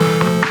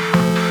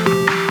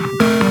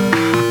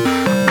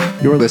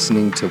You're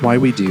listening to Why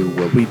We Do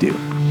What We Do.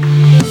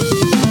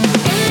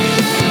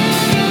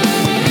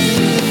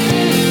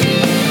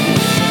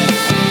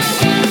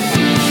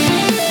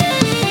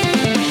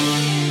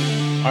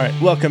 All right,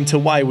 welcome to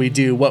Why We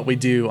Do What We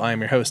Do.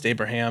 I'm your host,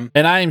 Abraham.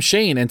 And I am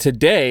Shane, and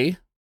today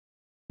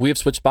we have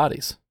switched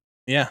bodies.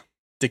 Yeah,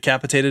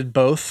 decapitated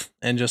both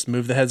and just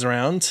moved the heads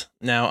around.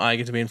 Now I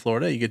get to be in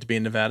Florida, you get to be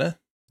in Nevada.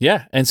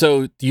 Yeah, and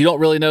so you don't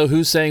really know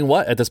who's saying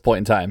what at this point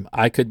in time.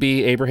 I could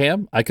be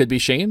Abraham, I could be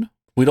Shane.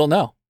 We don't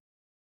know.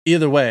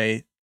 Either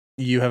way,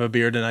 you have a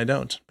beard and I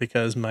don't,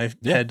 because my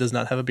head does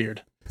not have a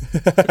beard.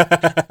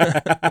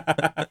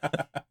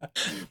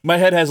 My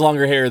head has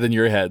longer hair than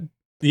your head.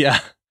 Yeah.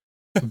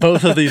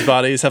 Both of these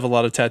bodies have a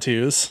lot of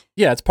tattoos.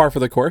 Yeah, it's par for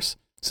the course.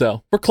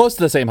 So we're close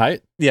to the same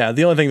height. Yeah,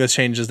 the only thing that's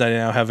changed is that I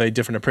now have a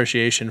different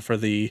appreciation for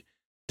the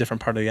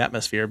different part of the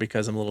atmosphere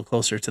because I'm a little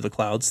closer to the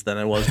clouds than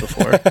I was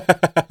before.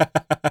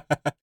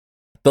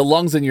 The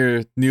lungs in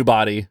your new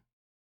body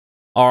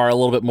are a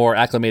little bit more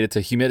acclimated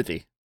to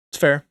humidity. It's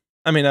fair.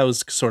 I mean, I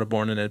was sort of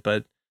born in it,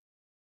 but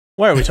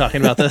why are we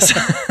talking about this?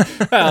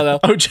 I don't know.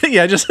 Oh,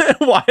 yeah, just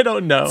why I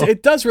don't know.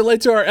 It does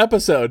relate to our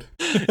episode.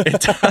 It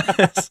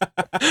does.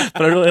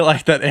 But I really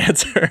like that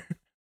answer.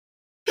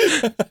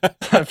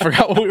 I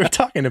forgot what we were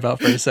talking about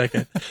for a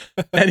second.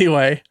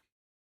 Anyway,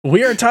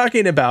 we are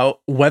talking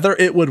about whether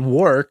it would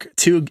work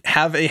to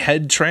have a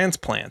head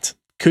transplant.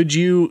 Could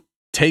you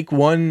take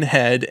one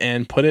head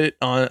and put it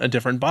on a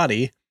different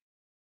body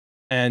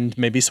and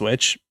maybe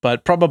switch?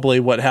 But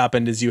probably what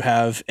happened is you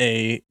have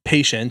a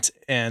patient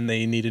and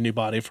they need a new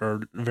body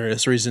for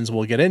various reasons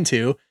we'll get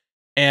into.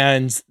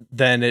 And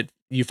then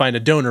you find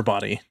a donor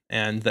body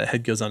and the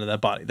head goes onto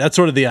that body. That's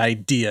sort of the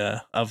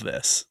idea of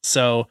this.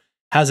 So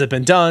has it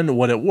been done?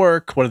 Would it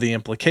work? What are the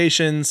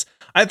implications?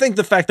 I think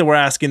the fact that we're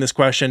asking this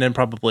question and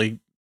probably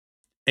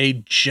a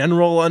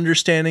general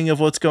understanding of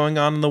what's going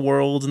on in the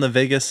world in the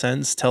vaguest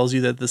sense tells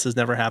you that this has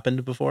never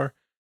happened before.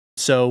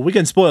 So we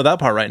can spoil that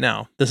part right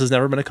now. This has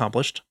never been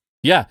accomplished.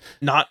 Yeah.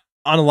 Not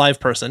on a live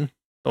person,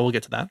 but we'll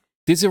get to that.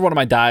 These are one of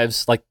my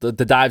dives, like the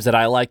dives that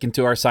I like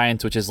into our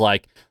science, which is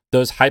like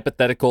those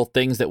hypothetical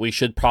things that we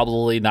should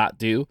probably not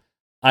do.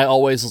 I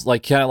always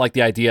kind of like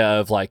the idea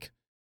of like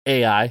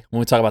AI when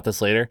we talk about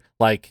this later,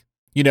 like,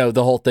 you know,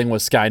 the whole thing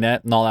with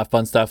Skynet and all that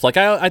fun stuff. Like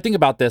I think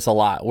about this a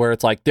lot where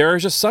it's like, there are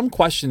just some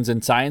questions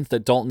in science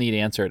that don't need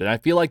answered. And I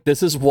feel like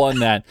this is one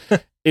that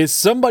is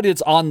somebody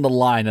that's on the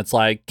line. It's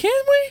like, can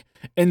we?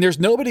 And there's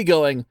nobody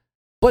going,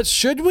 but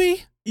should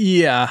we?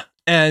 Yeah.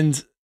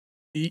 And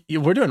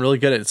we're doing really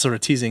good at sort of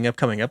teasing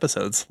upcoming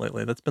episodes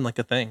lately. That's been like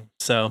a thing.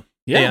 So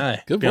yeah,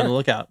 AI, good be work. on the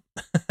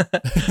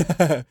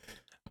lookout.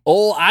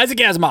 Old Isaac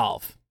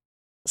Asimov.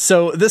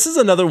 So this is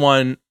another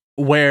one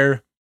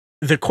where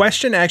the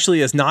question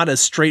actually is not as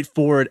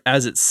straightforward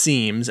as it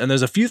seems. And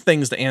there's a few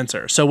things to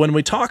answer. So when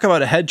we talk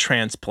about a head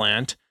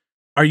transplant,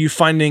 are you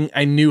finding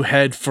a new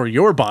head for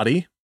your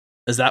body?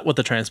 Is that what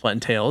the transplant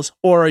entails?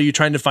 Or are you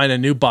trying to find a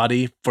new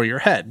body for your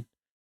head?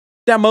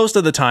 Now, most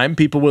of the time,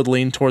 people would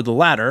lean toward the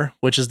latter,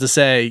 which is to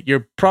say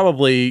you're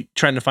probably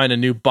trying to find a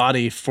new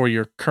body for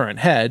your current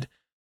head.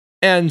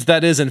 And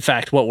that is, in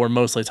fact, what we're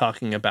mostly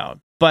talking about.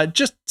 But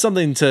just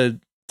something to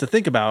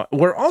think about.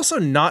 We're also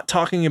not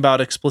talking about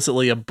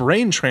explicitly a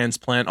brain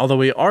transplant, although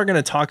we are going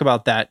to talk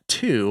about that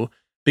too.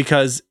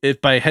 Because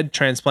if by head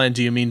transplant,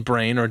 do you mean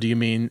brain or do you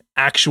mean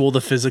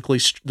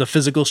the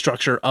physical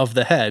structure of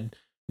the head?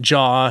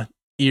 Jaw,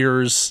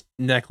 ears,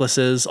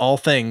 necklaces, all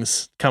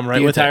things come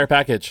right with the entire it.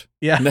 Package.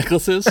 Yeah.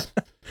 Necklaces.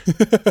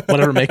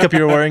 Whatever makeup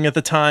you're wearing at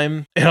the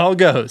time, it all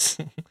goes.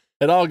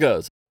 It all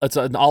goes. It's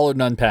an all or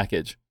none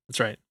package. That's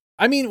right.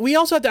 I mean, we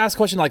also have to ask a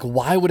question like,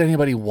 why would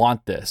anybody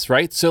want this,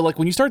 right? So like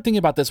when you start thinking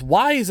about this,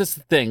 why is this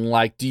the thing?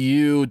 Like, do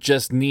you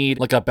just need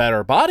like a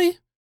better body?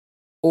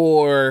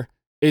 Or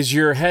is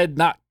your head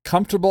not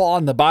comfortable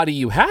on the body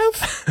you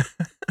have?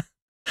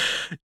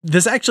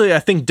 This actually, I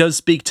think, does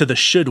speak to the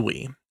should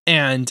we.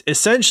 And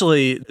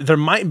essentially, there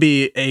might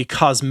be a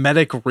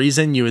cosmetic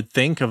reason you would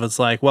think of. It's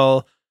like,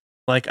 well,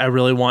 like I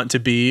really want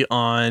to be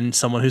on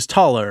someone who's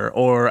taller,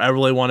 or I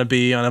really want to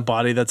be on a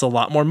body that's a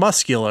lot more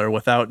muscular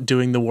without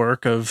doing the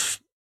work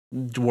of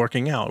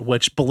working out,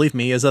 which, believe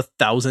me, is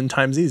 1,000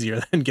 times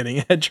easier than getting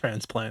a head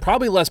transplant.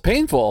 Probably less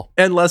painful.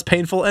 And less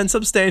painful and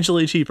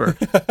substantially cheaper.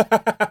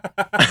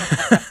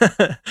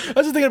 I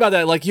was just thinking about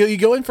that. Like you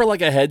go in for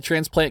like a head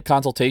transplant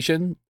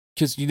consultation,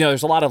 because, you know,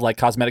 there's a lot of like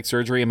cosmetic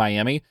surgery in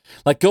Miami,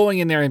 like going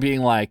in there and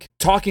being like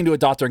talking to a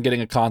doctor and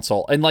getting a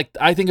consult. And like,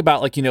 I think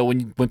about like, you know,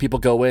 when people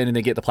go in and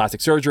they get the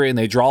plastic surgery and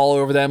they draw all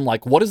over them,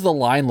 like, what does the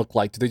line look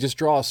like? Do they just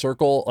draw a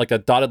circle, like a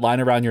dotted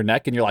line around your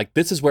neck? And you're like,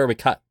 this is where we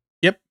cut.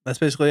 Yep. That's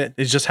basically it.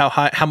 It's just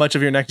how much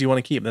of your neck do you want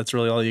to keep? That's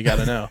really all you got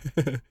to know.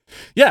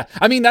 Yeah.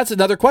 I mean, that's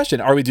another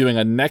question. Are we doing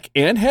a neck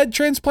and head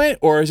transplant,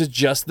 or is it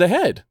just the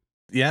head?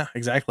 Yeah,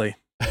 exactly.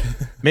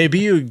 Maybe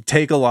you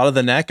take a lot of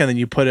the neck and then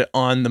you put it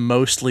on the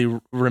mostly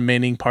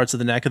remaining parts of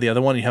the neck of the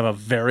other one. You have a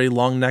very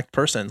long necked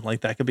person.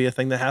 Like that could be a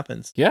thing that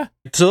happens. Yeah.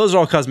 So those are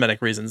all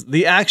cosmetic reasons.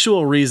 The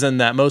actual reason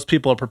that most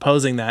people are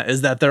proposing that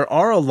is that there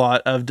are a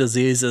lot of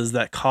diseases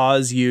that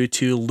cause you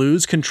to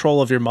lose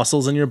control of your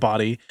muscles in your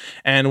body,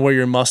 and where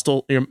your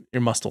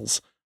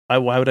muscles.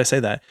 Why would I say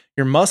that?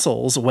 Your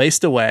muscles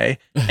waste away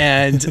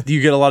and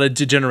you get a lot of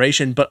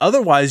degeneration, but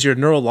otherwise you're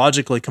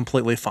neurologically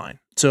completely fine.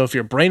 So if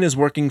your brain is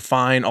working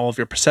fine, all of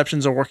your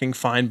perceptions are working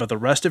fine, but the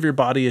rest of your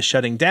body is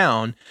shutting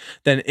down,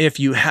 then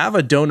if you have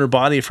a donor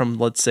body from,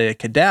 let's say, a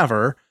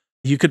cadaver,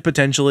 you could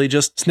potentially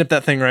just snip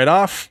that thing right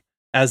off.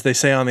 As they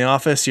say on The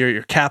Office,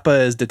 your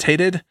kappa is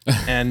detated,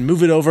 and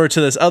move it over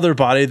to this other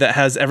body that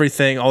has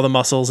everything, all the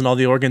muscles and all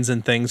the organs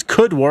and things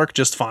could work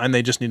just fine.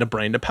 They just need a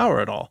brain to power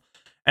it all.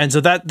 And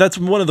so that's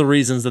one of the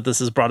reasons that this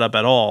is brought up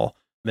at all.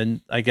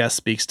 And I guess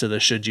speaks to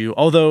the should you,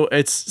 although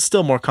it's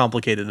still more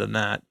complicated than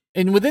that.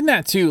 And within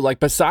that too,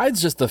 like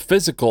besides just the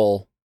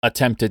physical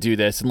attempt to do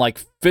this and like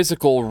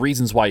physical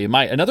reasons why you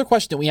might, another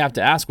question that we have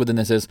to ask within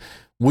this is,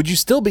 would you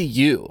still be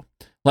you?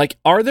 Like,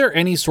 are there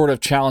any sort of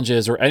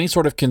challenges or any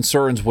sort of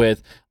concerns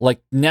with,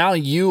 like, now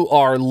you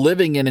are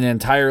living in an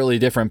entirely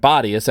different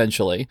body,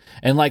 essentially,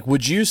 and, like,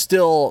 would you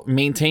still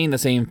maintain the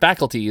same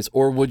faculties,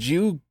 or would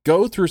you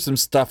go through some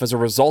stuff as a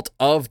result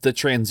of the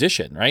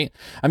transition, right?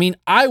 I mean,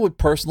 I would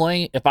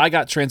personally, if I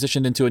got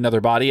transitioned into another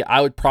body,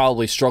 I would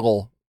probably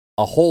struggle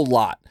a whole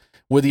lot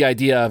with the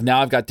idea of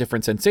now I've got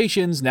different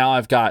sensations. Now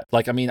I've got,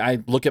 like, I mean, I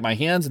look at my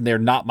hands and they're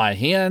not my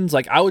hands.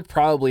 Like, I would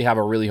probably have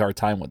a really hard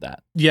time with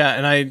that. Yeah.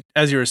 And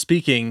as you were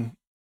speaking,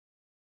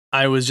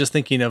 I was just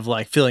thinking of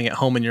like feeling at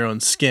home in your own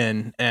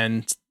skin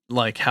and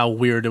like how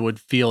weird it would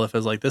feel if it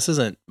was like, this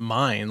isn't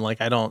mine. Like,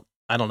 I don't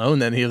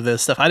own any of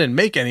this stuff. I didn't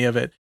make any of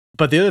it.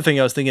 But the other thing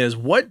I was thinking is,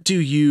 what do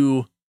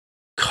you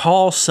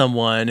call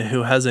someone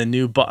who has a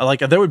new body? Like,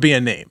 there would be a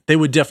name. They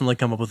would definitely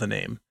come up with a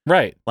name.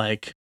 Right.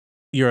 Like,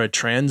 you're a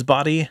trans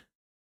body.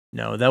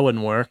 No, that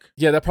wouldn't work.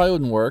 Yeah, that probably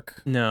wouldn't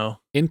work. No.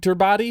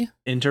 Interbody,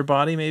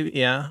 maybe.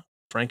 Yeah.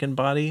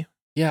 Frankenbody.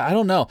 Yeah, I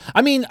don't know.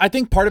 I mean, I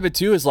think part of it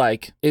too is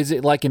like, is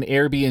it like an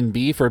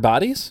Airbnb for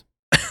bodies?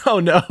 Oh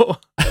no.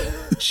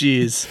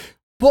 Jeez.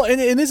 Well, and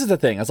this is the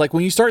thing. It's like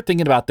when you start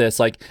thinking about this,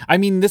 like, I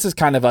mean, this is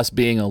kind of us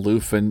being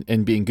aloof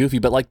and being goofy,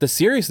 but like the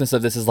seriousness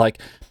of this is like,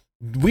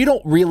 we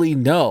don't really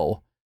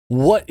know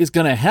what is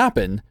going to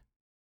happen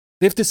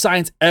if the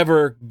science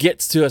ever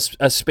gets to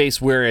a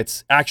space where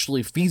it's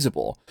actually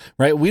feasible,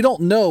 right? We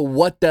don't know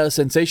what the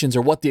sensations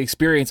or what the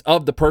experience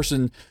of the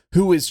person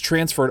who is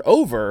transferred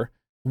over,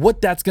 what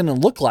that's going to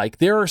look like.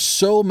 There are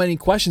so many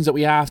questions that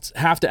we have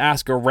to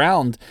ask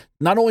around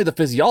not only the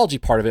physiology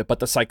part of it, but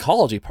the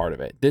psychology part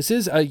of it. This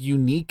is a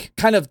unique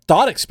kind of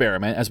thought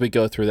experiment as we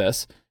go through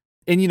this.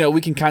 And, you know,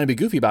 we can kind of be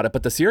goofy about it,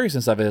 but the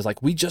seriousness of it is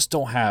like, we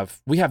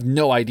have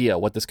no idea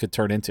what this could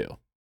turn into.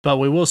 But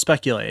we will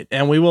speculate,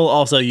 and we will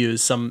also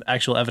use some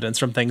actual evidence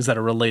from things that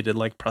are related,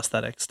 like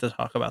prosthetics, to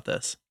talk about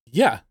this.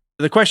 Yeah.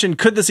 The question,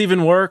 could this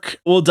even work?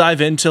 We'll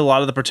dive into a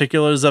lot of the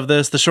particulars of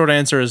this. The short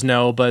answer is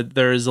no, but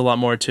there is a lot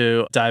more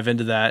to dive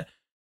into that.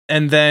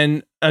 And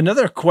then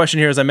another question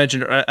here, as I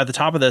mentioned at the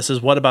top of this,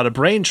 is what about a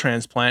brain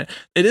transplant?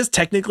 It is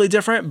technically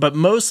different, but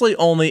mostly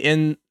only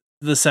in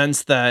the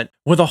sense that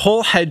with a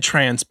whole head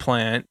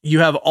transplant, you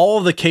have all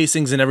of the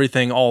casings and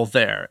everything all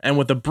there. And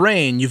with the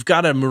brain, you've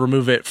got to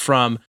remove it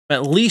from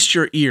at least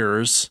your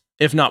ears,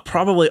 if not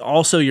probably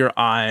also your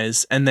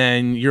eyes, and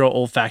then your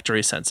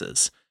olfactory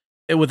senses.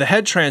 With a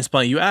head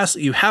transplant,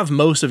 you have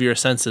most of your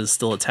senses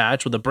still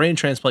attached. With a brain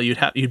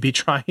transplant, you'd be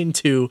trying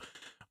to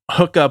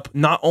hook up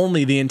not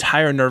only the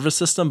entire nervous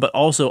system, but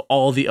also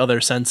all the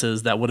other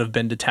senses that would have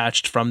been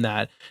detached from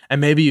that. And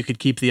maybe you could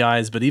keep the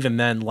eyes, but even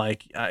then,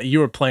 like, you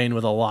were playing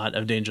with a lot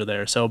of danger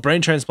there. So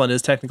brain transplant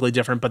is technically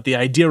different, but the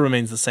idea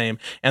remains the same,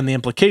 and the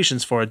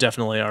implications for it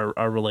definitely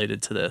are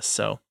related to this.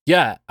 So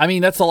yeah, I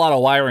mean, that's a lot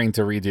of wiring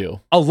to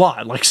redo. A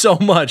lot, like so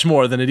much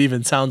more than it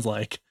even sounds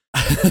like.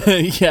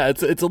 Yeah,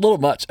 it's a little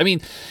much. I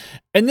mean,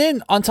 and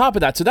then on top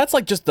of that, so that's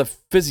like just the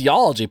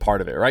physiology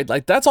part of it, right?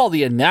 Like that's all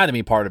the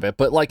anatomy part of it,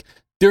 but like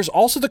there's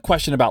also the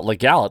question about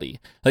legality.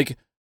 Like,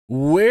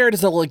 where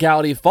does the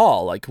legality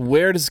fall? Like,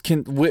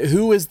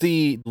 who is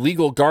the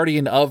legal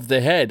guardian of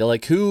the head?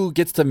 Like, who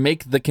gets to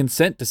make the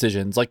consent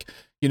decisions? Like,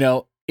 you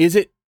know, is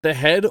it the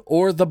head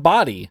or the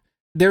body?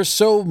 There's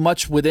so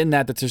much within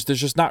that there's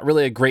just not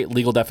really a great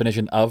legal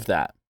definition of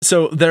that.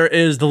 So there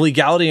is the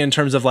legality in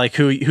terms of like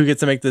who gets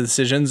to make the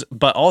decisions,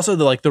 but also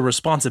the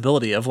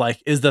responsibility of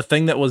like, is the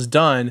thing that was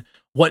done,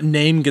 what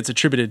name gets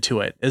attributed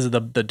to it? Is it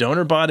the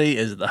donor body?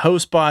 Is it the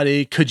host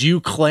body? Could you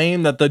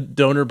claim that the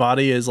donor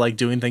body is like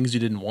doing things you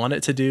didn't want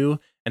it to do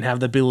and have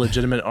that be a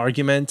legitimate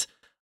argument?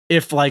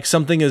 If like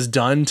something is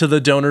done to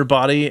the donor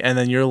body and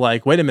then you're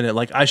like, wait a minute,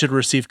 like I should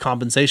receive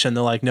compensation.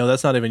 They're like, no,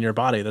 that's not even your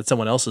body. That's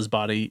someone else's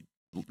body.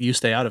 You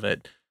stay out of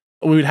it.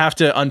 We would have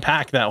to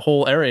unpack that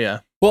whole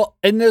area. Well,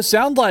 and those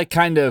sound like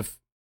kind of,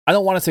 I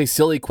don't want to say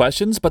silly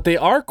questions, but they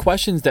are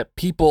questions that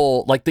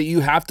people like that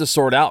you have to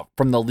sort out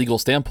from the legal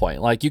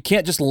standpoint. Like you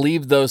can't just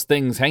leave those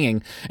things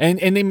hanging, and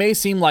they may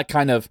seem like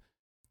kind of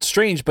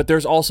strange, but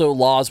there's also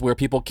laws where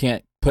people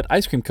can't put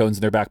ice cream cones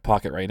in their back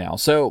pocket right now.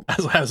 So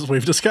as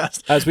we've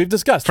discussed.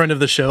 Friend of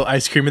the show,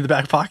 ice cream in the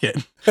back pocket.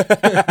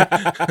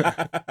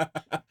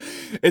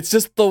 It's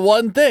just the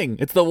one thing.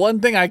 It's the one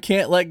thing I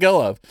can't let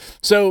go of.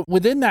 So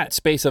within that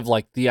space of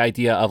like the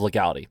idea of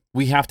legality,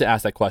 we have to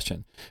ask that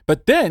question.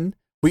 But then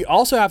we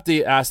also have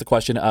to ask the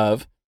question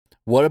of,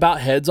 what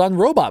about heads on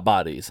robot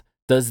bodies?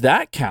 Does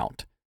that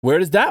count? Where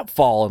does that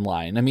fall in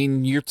line? I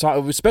mean, you're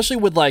talking, especially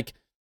with like,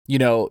 you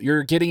know,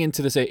 you're getting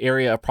into this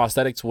area of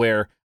prosthetics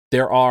where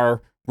there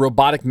are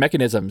robotic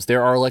mechanisms,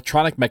 there are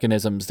electronic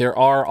mechanisms, there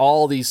are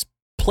all these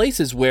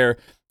places where,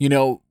 you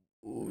know,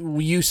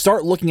 you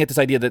start looking at this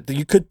idea that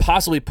you could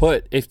possibly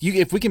put,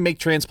 if we can make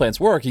transplants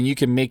work and you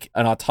can make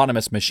an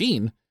autonomous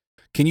machine,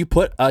 can you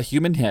put a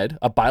human head,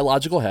 a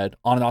biological head,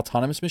 on an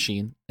autonomous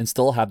machine and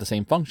still have the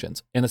same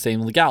functions and the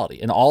same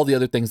legality and all the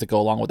other things that go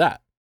along with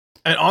that?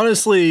 And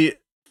honestly,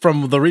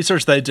 from the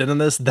research that I did on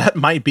this, that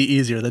might be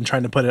easier than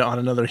trying to put it on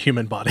another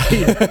human body.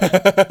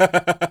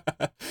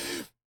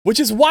 Which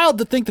is wild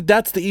to think that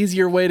that's the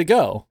easier way to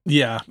go.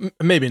 Yeah,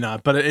 maybe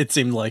not, but it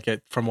seemed like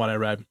it from what I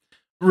read.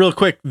 Real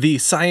quick, the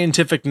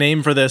scientific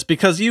name for this,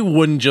 because you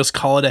wouldn't just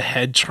call it a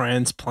head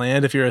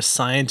transplant if you're a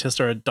scientist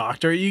or a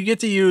doctor, you get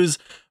to use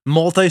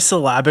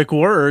multisyllabic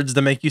words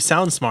to make you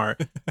sound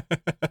smart.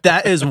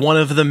 That is one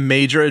of the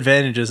major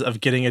advantages of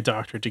getting a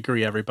doctorate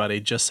degree,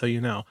 everybody, just so you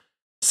know.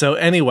 So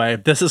anyway,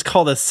 this is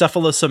called a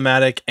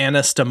cephalosomatic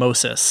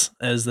anastomosis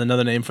as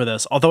another name for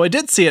this. Although I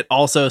did see it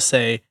also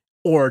say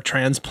or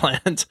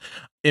transplant,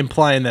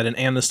 implying that an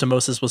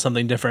anastomosis was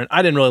something different.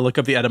 I didn't really look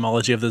up the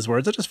etymology of those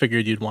words. I just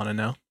figured you'd want to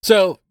know.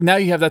 So now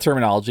you have that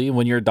terminology.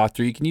 When you're a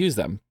doctor, you can use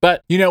them.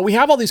 But, you know, we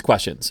have all these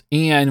questions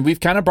and we've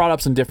kind of brought up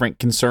some different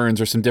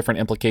concerns or some different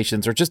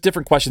implications or just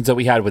different questions that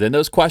we had within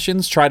those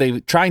questions,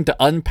 trying to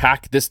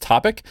unpack this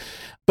topic.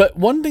 But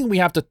one thing we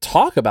have to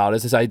talk about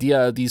is this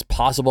idea of these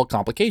possible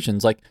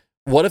complications. Like,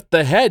 what if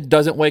the head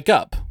doesn't wake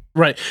up?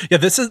 Right. Yeah,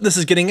 this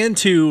is getting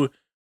into,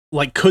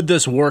 like, could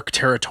this work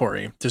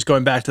territory? Just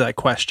going back to that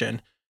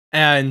question.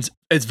 And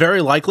it's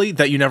very likely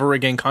that you never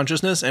regain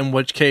consciousness, in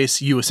which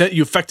case you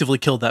effectively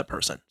killed that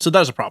person. So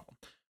that's a problem.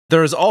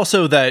 There is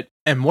also that,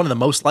 and one of the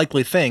most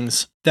likely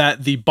things,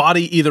 that the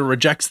body either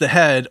rejects the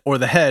head or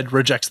the head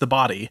rejects the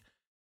body.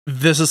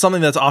 This is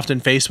something that's often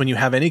faced when you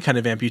have any kind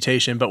of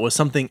amputation, but with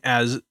something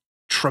as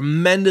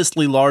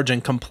tremendously large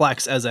and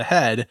complex as a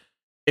head,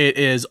 it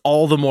is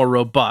all the more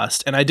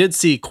robust. And I did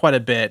see quite a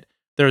bit.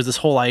 There was this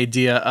whole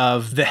idea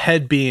of the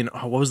head being,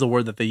 what was the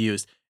word that they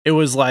used? It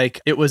was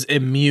like it was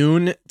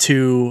immune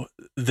to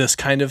this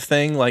kind of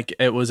thing, like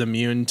it was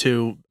immune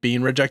to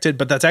being rejected,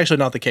 but that's actually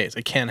not the case.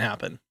 It can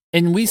happen.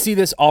 And we see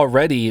this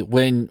already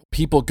when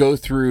people go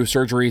through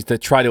surgeries that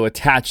try to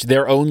attach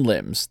their own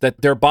limbs,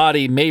 that their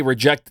body may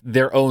reject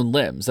their own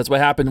limbs. That's what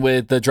happened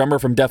with the drummer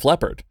from Def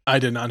Leppard. I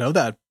did not know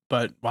that,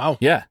 but wow.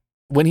 Yeah.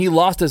 When he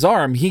lost his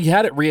arm, he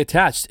had it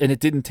reattached and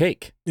it didn't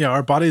take. Yeah,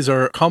 our bodies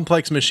are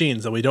complex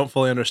machines that we don't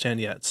fully understand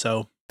yet,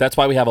 so... That's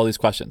why we have all these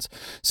questions.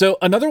 So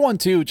another one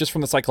too, just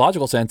from the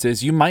psychological sense,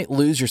 is you might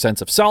lose your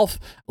sense of self.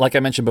 Like I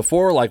mentioned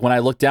before, like when I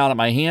look down at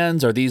my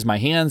hands, are these my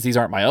hands? These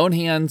aren't my own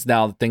hands.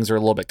 Now things are a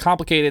little bit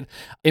complicated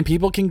and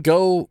people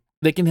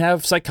they can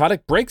have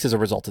psychotic breaks as a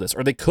result of this,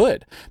 or they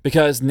could,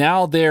 because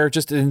now they're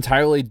just an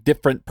entirely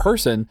different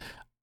person,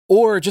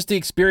 or just the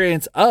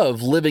experience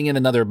of living in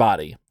another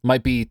body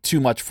might be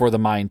too much for the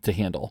mind to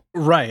handle.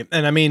 Right.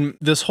 And I mean,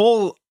 this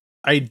whole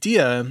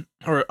idea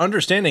or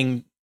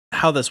understanding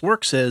how this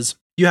works is,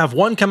 you have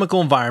one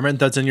chemical environment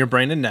that's in your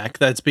brain and neck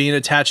that's being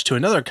attached to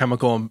another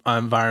chemical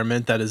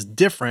environment that is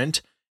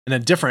different in a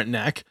different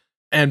neck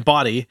and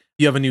body.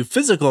 You have a new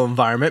physical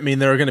environment, meaning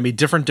there are going to be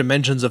different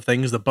dimensions of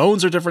things. The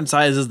bones are different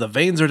sizes, the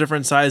veins are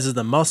different sizes,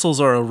 the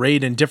muscles are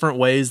arrayed in different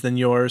ways than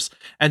yours,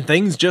 and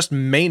things just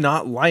may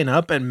not line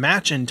up and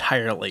match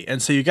entirely.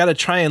 And so you got to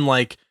try and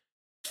like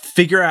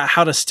figure out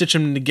how to stitch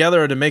them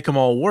together to make them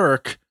all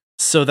work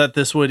so that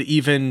this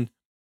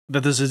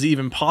is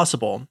even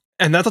possible.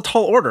 And that's a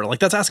tall order. Like,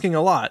 that's asking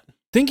a lot.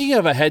 Thinking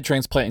of a head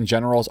transplant in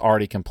general is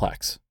already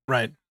complex.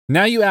 Right.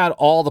 Now you add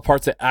all the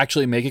parts that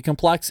actually make it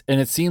complex,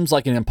 and it seems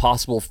like an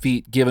impossible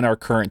feat given our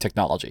current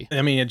technology.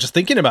 I mean, just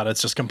thinking about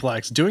it's just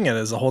complex. Doing it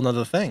is a whole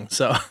nother thing.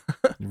 So,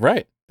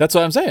 right. That's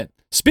what I'm saying.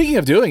 Speaking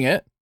of doing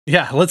it.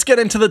 Yeah, let's get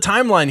into the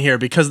timeline here,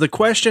 because the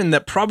question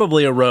that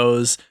probably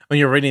arose when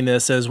you're reading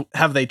this is,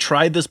 have they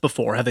tried this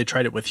before? Have they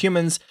tried it with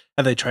humans?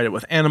 Have they tried it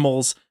with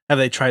animals? Have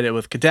they tried it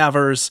with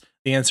cadavers?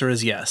 The answer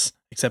is yes,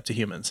 except to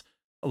humans.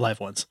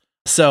 Live ones.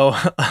 So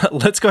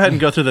let's go ahead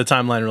and go through the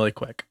timeline really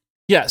quick.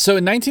 Yeah. So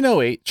in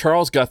 1908,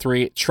 Charles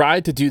Guthrie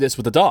tried to do this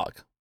with a dog.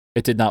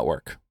 It did not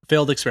work.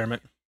 Failed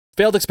experiment.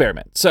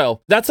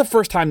 So that's the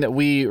first time that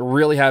we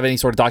really have any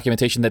sort of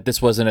documentation that this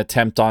was an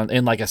attempt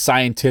in like a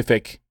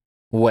scientific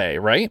way,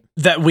 right?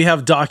 That we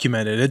have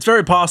documented. It's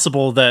very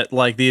possible that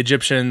like the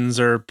Egyptians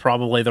or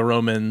probably the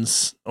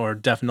Romans or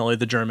definitely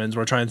the Germans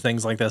were trying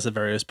things like this at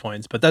various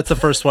points. But that's the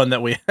first one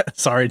that we,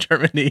 sorry,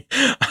 Germany.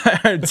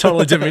 I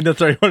totally didn't mean to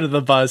throw you under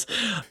the bus.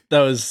 That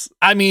was,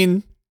 I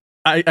mean,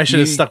 I should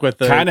have stuck with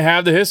the kind of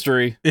have the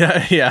history.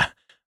 Yeah.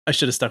 I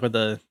should have stuck with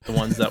the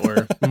ones that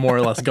were more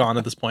or less gone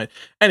at this point.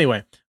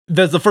 Anyway,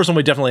 the first one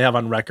we definitely have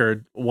on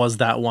record was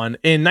that one.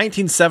 In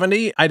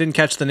 1970, I didn't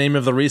catch the name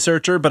of the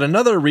researcher, but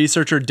another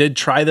researcher did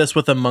try this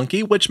with a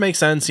monkey, which makes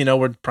sense.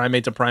 We're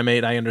primate to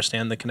primate. I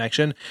understand the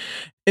connection.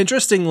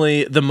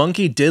 Interestingly, the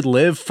monkey did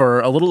live for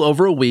a little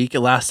over a week.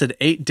 It lasted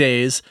 8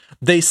 days.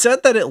 They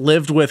said that it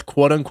lived with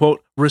quote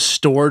unquote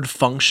restored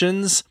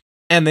functions.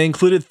 And they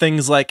included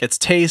things like its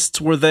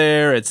tastes were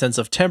there, its sense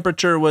of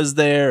temperature was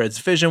there, its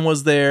vision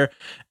was there.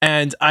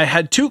 And I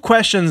had 2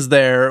 questions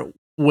there,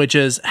 which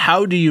is,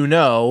 how do you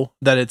know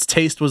that its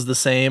taste was the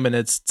same and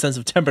its sense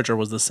of temperature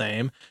was the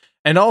same?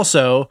 And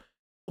also,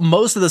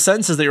 most of the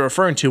senses that you're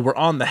referring to were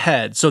on the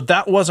head. So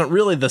that wasn't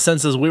really the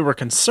senses we were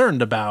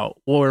concerned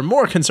about. What we're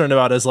more concerned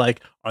about is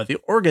like, are the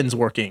organs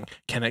working?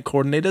 Can it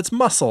coordinate its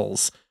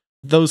muscles?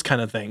 Those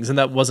kind of things. And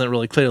that wasn't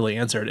really clearly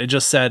answered. It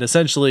just said,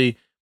 essentially,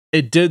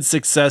 it did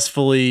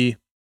successfully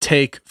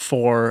take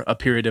for a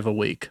period of a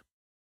week.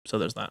 So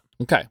there's that.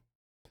 Okay.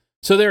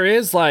 So there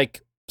is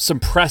like some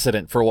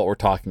precedent for what we're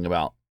talking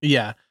about.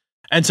 Yeah.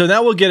 And so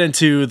now we'll get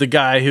into the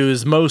guy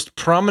who's most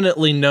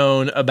prominently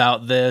known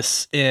about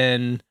this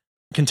in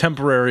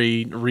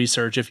contemporary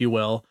research, if you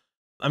will.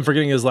 I'm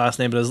forgetting his last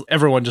name, but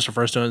everyone just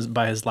refers to him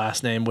by his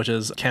last name, which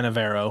is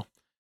Canavero.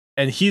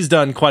 And he's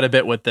done quite a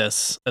bit with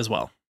this as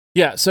well.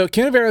 Yeah, so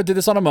Canavero did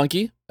this on a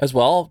monkey as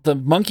well. The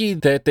monkey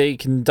that they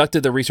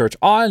conducted the research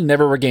on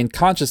never regained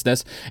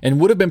consciousness and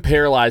would have been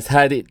paralyzed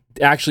had it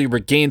actually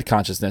regained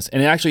consciousness,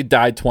 and it actually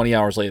died 20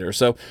 hours later.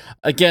 So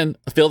again,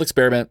 a failed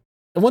experiment.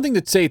 And one thing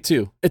to say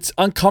too, it's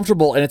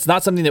uncomfortable, and it's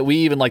not something that we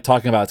even like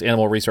talking about. It's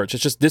animal research.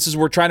 It's just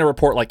we're trying to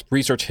report like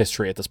research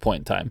history at this point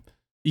in time.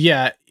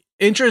 Yeah,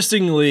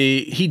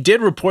 interestingly, he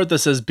did report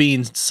this as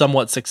being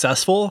somewhat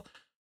successful,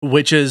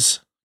 which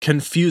is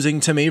confusing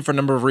to me for a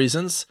number of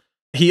reasons.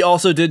 He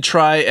also did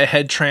try a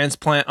head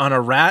transplant on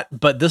a rat,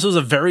 but this was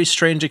a very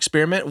strange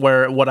experiment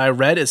where what I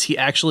read is he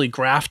actually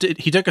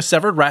he took a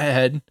severed rat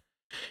head,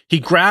 he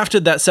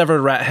grafted that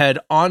severed rat head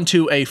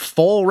onto a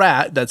full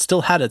rat that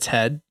still had its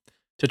head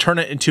to turn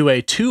it into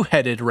a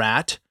 2-headed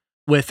rat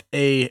with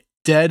a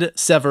dead,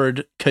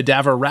 severed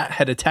cadaver rat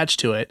head attached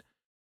to it.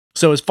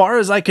 So as far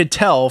as I could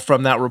tell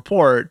from that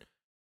report,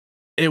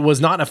 it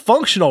was not a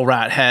functional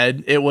rat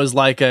head. It was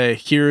like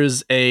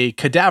here's a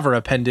cadaver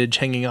appendage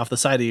hanging off the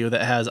side of you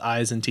that has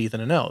eyes and teeth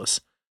and a nose,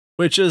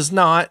 which is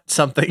not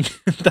something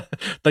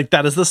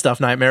that is the stuff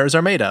nightmares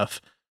are made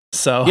of.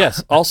 So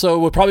yes, also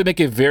would probably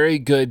make a very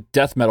good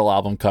death metal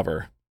album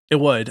cover. It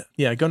would.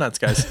 Yeah, go nuts,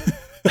 guys.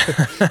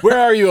 Where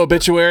are you,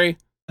 Obituary?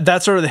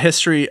 That's sort of the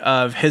history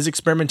of his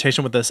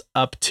experimentation with this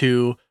up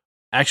to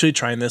actually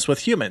trying this with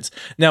humans.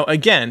 Now,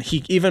 again,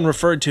 he even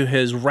referred to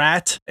his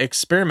rat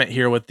experiment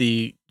here with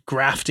the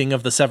grafting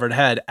of the severed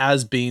head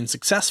as being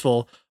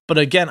successful. But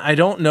again, I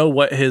don't know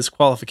what his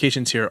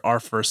qualifications here are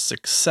for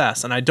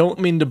success. And I don't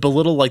mean to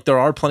belittle, like there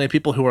are plenty of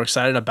people who are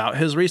excited about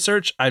his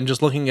research. I'm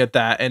just looking at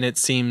that and it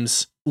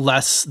seems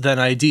less than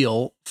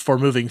ideal for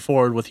moving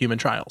forward with human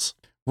trials.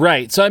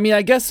 Right. So, I mean,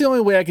 I guess the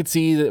only way I could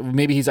see that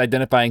maybe he's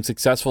identifying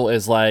successful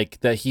is like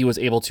that he was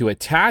able to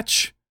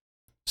attach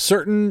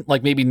certain,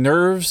 like maybe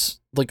nerves,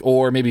 like,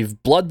 or maybe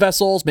blood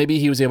vessels. Maybe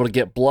he was able to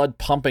get blood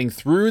pumping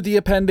through the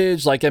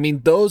appendage. Like, I mean,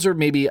 those are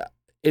maybe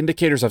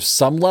indicators of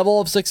some level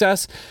of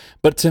success.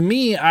 But to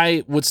me,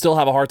 I would still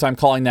have a hard time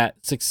calling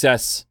that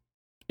success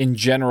in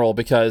general,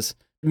 because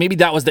maybe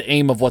that was the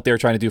aim of what they were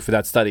trying to do for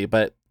that study.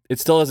 But it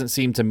still doesn't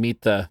seem to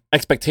meet the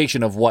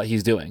expectation of what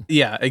he's doing.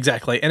 Yeah,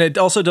 exactly. And it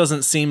also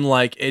doesn't seem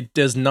like it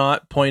does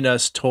not point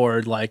us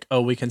toward like,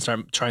 oh, we can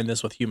start trying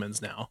this with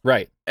humans now.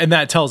 Right. And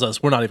that tells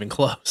us we're not even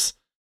close.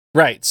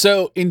 Right.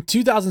 So in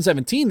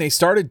 2017, they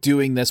started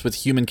doing this with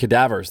human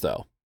cadavers,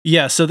 though.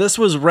 Yeah. So this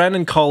was Ren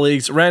and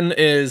colleagues. Ren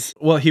is,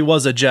 well, he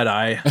was a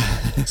Jedi.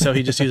 So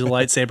he just used a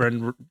lightsaber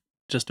and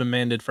just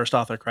demanded first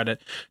author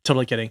credit.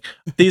 Totally kidding.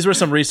 These were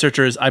some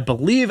researchers, I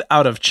believe,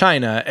 out of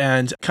China,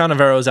 and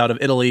Canavero's out of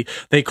Italy.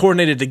 They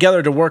coordinated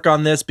together to work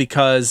on this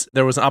because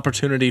there was an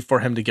opportunity for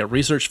him to get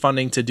research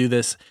funding to do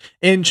this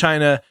in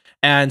China.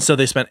 And so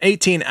they spent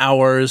 18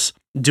 hours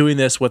doing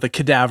this with a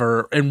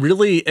cadaver. And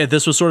really,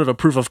 this was sort of a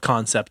proof of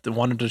concept. They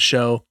wanted to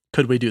show,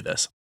 could we do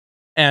this?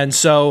 And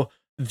so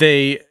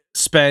they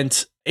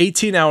spent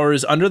 18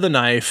 hours under the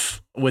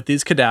knife with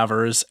these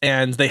cadavers,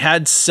 and they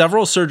had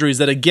several surgeries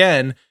that,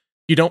 again,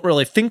 you don't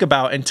really think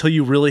about until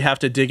you really have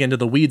to dig into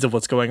the weeds of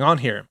what's going on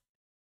here.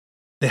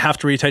 They have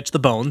to reattach the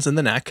bones in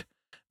the neck.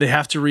 They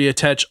have to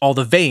reattach all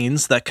the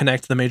veins that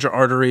connect the major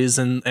arteries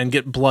and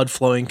get blood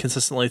flowing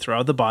consistently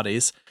throughout the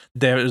bodies.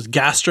 There's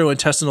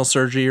gastrointestinal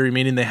surgery,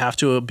 meaning they have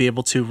to be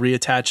able to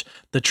reattach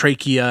the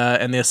trachea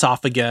and the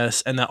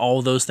esophagus, and that all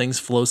of those things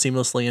flow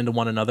seamlessly into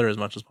one another as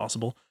much as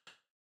possible.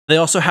 They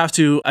also have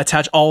to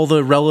attach all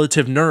the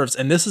relative nerves.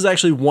 And this is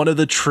actually one of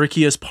the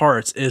trickiest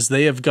parts, is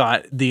they have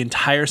got the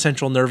entire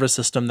central nervous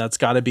system that's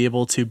got to be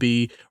able to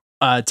be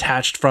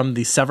attached from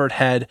the severed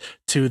head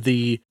to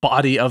the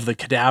body of the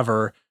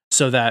cadaver,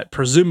 so that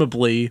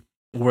presumably,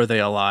 were they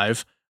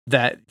alive,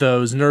 that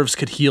those nerves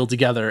could heal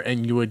together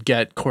and you would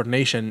get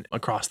coordination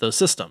across those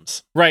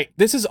systems. Right.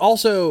 This is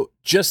also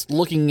just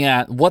looking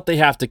at what they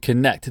have to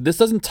connect. This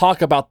doesn't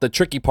talk about the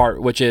tricky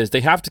part, which is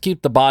they have to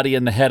keep the body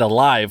and the head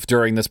alive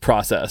during this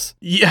process.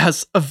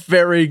 Yes, a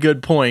very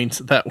good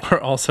point that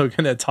we're also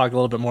going to talk a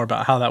little bit more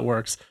about how that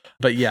works.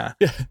 But yeah.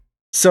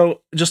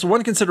 So just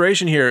one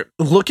consideration here,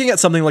 looking at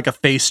something like a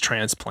face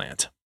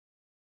transplant,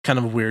 kind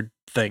of a weird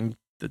thing.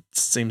 It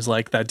seems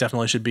like that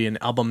definitely should be an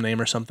album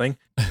name or something.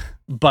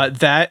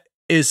 But that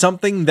is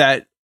something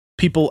that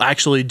people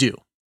actually do.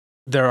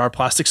 There are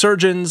plastic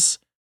surgeons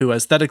who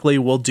aesthetically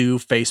will do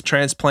face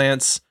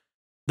transplants.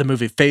 The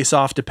movie Face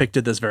Off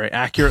depicted this very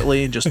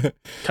accurately. Just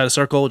cut a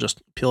circle,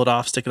 just peel it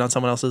off, stick it on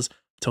someone else's.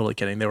 Totally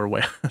kidding. They were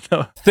way...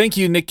 Thank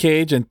you, Nick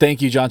Cage, and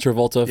thank you, John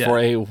Travolta, for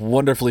a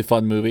wonderfully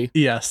fun movie.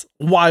 Yes,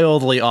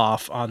 wildly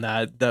off on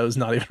that. That was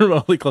not even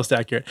remotely close to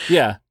accurate.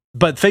 Yeah.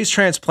 But face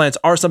transplants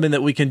are something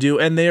that we can do,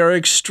 and they are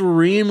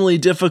extremely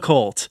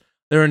difficult.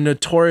 They're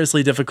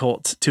notoriously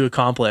difficult to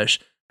accomplish.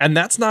 And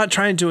that's not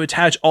trying to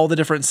attach all the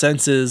different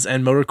senses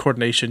and motor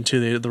coordination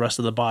to the rest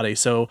of the body.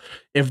 So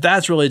if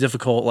that's really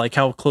difficult, like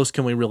how close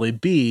can we really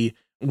be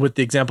with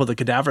the example of the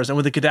cadavers? And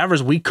with the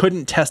cadavers, we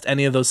couldn't test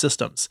any of those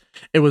systems.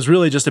 It was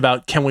really just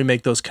about, can we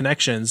make those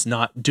connections,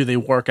 not do they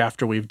work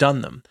after we've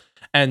done them?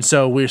 And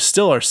so we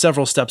still are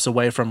several steps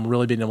away from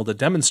really being able to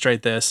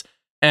demonstrate this.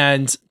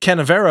 And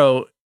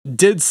Canavero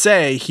did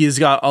say he's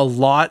got a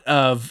lot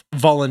of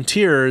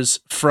volunteers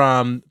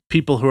from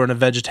people who are in a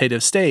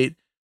vegetative state,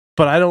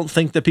 but I don't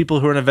think that people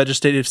who are in a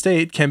vegetative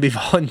state can be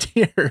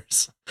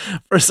volunteers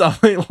for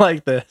something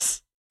like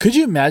this. Could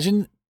you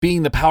imagine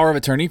being the power of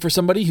attorney for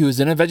somebody who's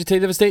in a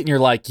vegetative state and you're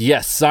like,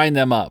 yes, sign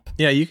them up?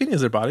 Yeah, you can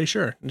use their body,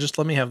 sure. Just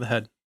let me have the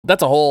head.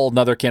 That's a whole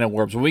nother can of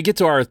worms. When we get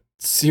to our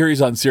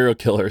series on serial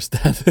killers,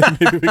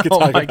 maybe we could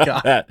talk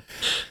about that.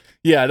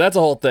 Yeah, that's a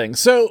whole thing.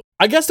 So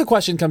I guess the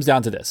question comes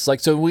down to this. Like,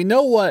 so we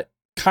know what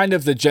kind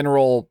of the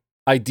general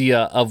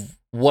idea of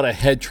what a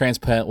head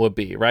transplant would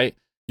be, right?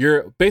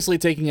 You're basically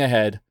taking a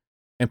head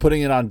and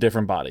putting it on a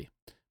different body.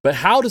 But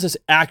how does this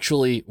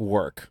actually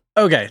work?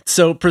 Okay,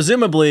 so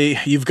presumably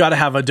you've got to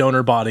have a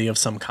donor body of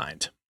some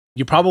kind.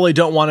 You probably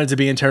don't want it to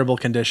be in terrible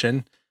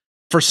condition.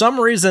 For some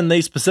reason,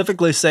 they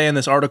specifically say in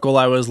this article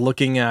I was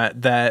looking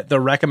at that the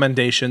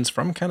recommendations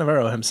from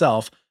Canavero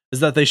himself is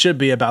that they should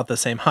be about the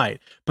same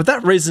height. But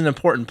that raises an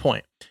important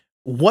point.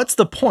 What's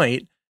the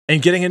point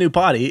in getting a new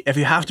body if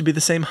you have to be the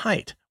same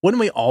height?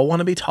 Wouldn't we all want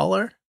to be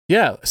taller?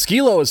 Yeah,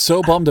 Skilo is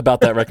so bummed about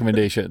that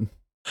recommendation.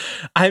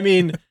 I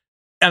mean,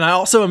 and I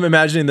also am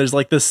imagining there's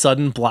like this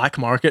sudden black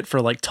market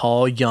for like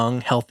tall,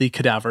 young, healthy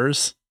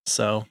cadavers.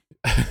 So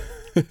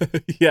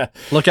yeah,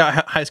 look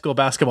out, high school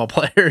basketball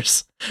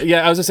players.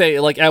 Yeah, I was gonna say,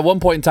 like at one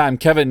point in time,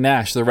 Kevin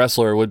Nash, the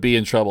wrestler, would be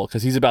in trouble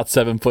because he's about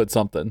 7 foot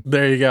something.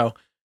 There you go.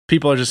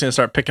 People are just going to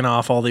start picking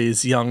off all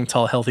these young,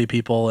 tall, healthy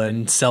people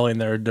and selling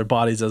their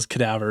bodies as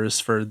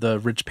cadavers for the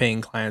rich paying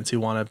clients who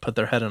want to put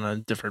their head on a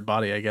different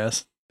body, I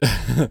guess.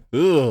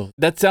 Ooh,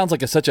 that sounds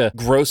like such a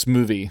gross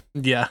movie.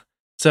 Yeah.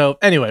 So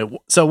anyway,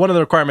 so one of the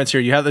requirements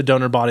here, you have the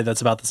donor body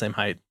that's about the same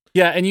height.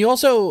 Yeah, and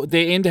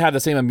they aim to have the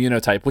same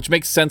immunotype, which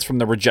makes sense from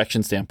the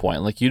rejection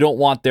standpoint. Like, you don't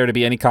want there to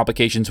be any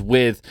complications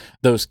with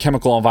those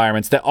chemical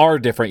environments that are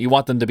different. You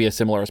want them to be as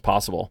similar as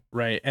possible.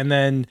 Right. And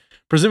then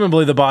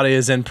presumably the body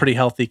is in pretty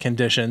healthy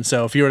condition.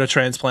 So if you were to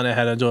transplant a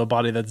head into a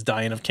body that's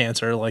dying of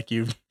cancer, like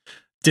you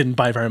didn't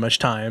buy very much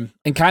time.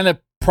 And kind of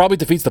probably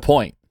defeats the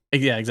point.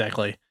 Yeah,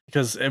 exactly.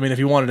 Because, I mean, if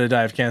you wanted to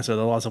die of cancer,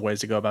 there are lots of ways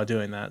to go about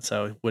doing that.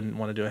 So you wouldn't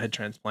want to do a head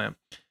transplant.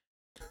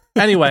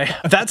 Anyway,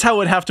 that's how it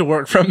would have to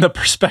work from the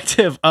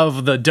perspective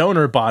of the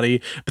donor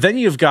body. But then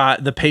you've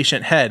got the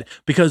patient head,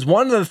 because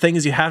one of the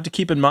things you have to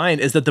keep in mind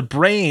is that the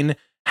brain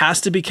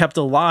has to be kept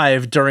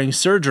alive during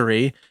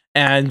surgery.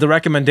 And the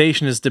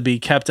recommendation is to be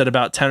kept at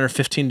about 10 or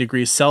 15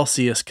 degrees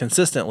Celsius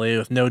consistently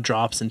with no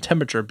drops in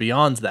temperature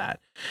beyond that.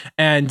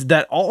 And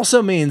that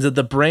also means that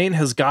the brain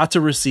has got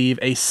to receive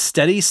a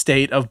steady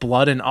state of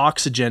blood and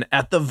oxygen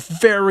at the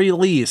very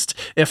least,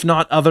 if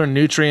not other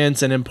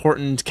nutrients and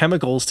important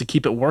chemicals to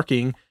keep it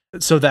working,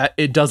 so that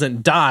it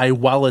doesn't die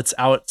while it's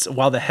out,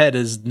 while the head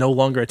is no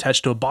longer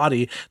attached to a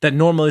body that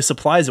normally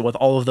supplies it with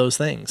all of those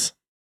things.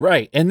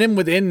 Right. And then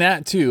within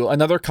that, too,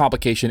 another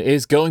complication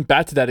is going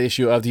back to that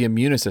issue of the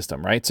immune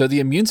system, right? So the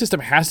immune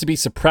system has to be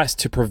suppressed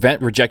to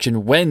prevent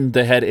rejection when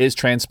the head is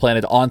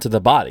transplanted onto the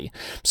body.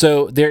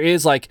 So there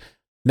is like,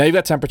 now you've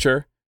got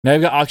temperature, now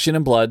you've got oxygen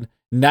and blood,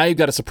 now you've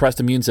got a suppressed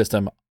immune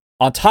system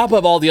on top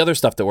of all the other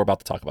stuff that we're about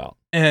to talk about.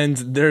 And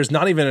there's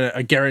not even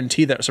a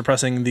guarantee that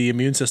suppressing the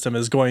immune system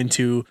is going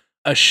to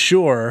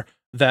assure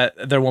that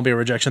there won't be a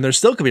rejection. There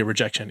still could be a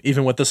rejection,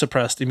 even with the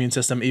suppressed immune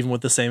system, even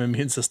with the same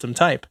immune system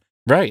type.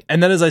 Right.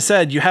 And then, as I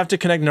said, you have to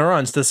connect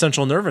neurons to the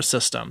central nervous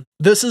system.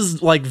 This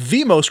is like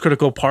the most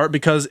critical part,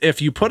 because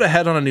if you put a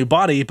head on a new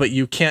body, but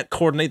you can't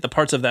coordinate the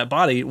parts of that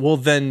body, well,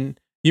 then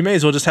you may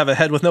as well just have a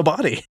head with no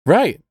body.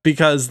 Right.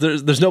 Because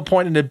there's no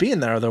point in it being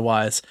there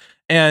otherwise.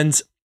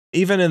 And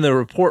even in the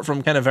report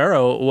from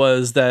Canavero,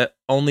 was that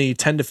only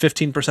 10 to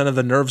 15% of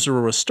the nerves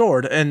were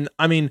restored. And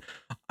I mean,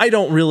 I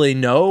don't really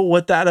know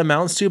what that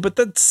amounts to, but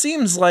that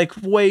seems like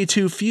way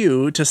too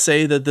few to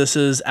say that this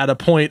is at a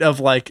point of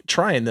like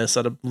trying this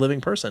at a living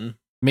person.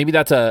 Maybe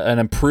that's an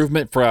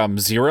improvement from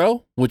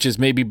 0, which has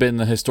maybe been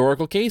the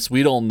historical case.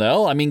 We don't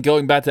know. I mean,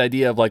 going back to the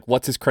idea of like,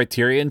 what's his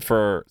criterion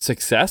for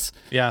success?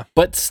 Yeah.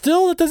 But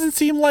still, it doesn't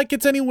seem like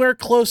it's anywhere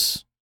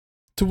close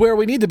to where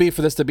we need to be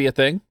for this to be a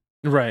thing.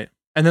 Right.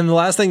 And then the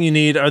last thing you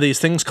need are these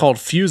things called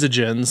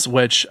fusogens,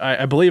 which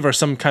I believe are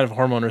some kind of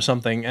hormone or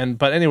something.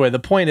 But anyway, the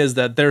point is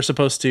that they're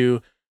supposed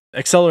to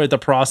accelerate the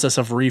process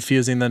of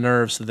refusing the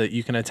nerves so that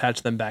you can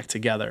attach them back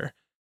together.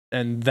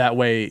 And that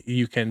way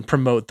you can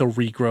promote the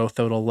regrowth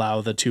that would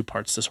allow the two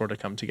parts to sort of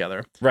come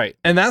together. Right.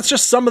 And that's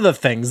just some of the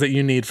things that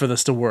you need for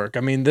this to work. I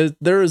mean,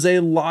 there is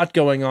a lot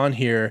going on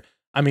here.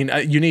 I mean,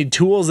 you need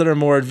tools that are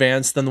more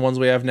advanced than the ones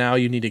we have now.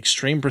 You need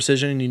extreme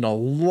precision. You need a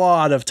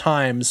lot of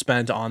time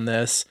spent on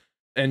this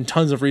and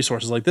tons of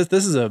resources. Like this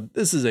is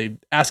a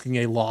asking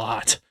a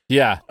lot.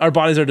 Yeah. Our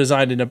bodies are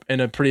designed in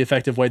a pretty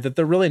effective way that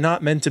they're really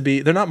not meant to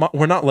be. We're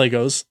not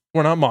Legos.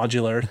 We're not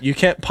modular. You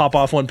can't pop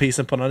off one piece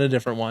and put on a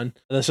different one.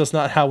 That's just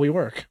not how we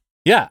work.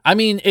 Yeah. I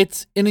mean,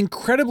 it's an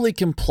incredibly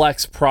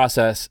complex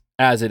process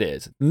as it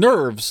is.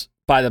 Nerves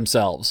by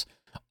themselves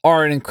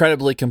are an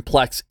incredibly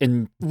complex,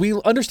 and we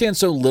understand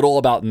so little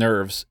about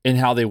nerves and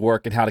how they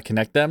work and how to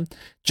connect them.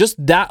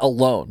 Just that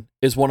alone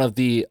is one of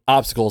the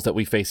obstacles that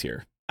we face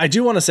here. I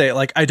do want to say,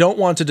 like, I don't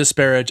want to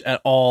disparage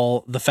at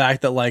all the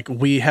fact that, like,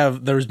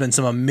 there's been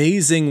some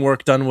amazing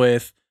work done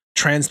with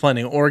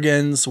transplanting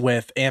organs,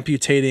 with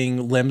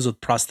amputating limbs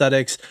with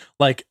prosthetics.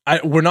 Like,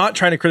 we're not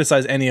trying to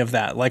criticize any of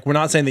that. Like, we're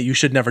not saying that you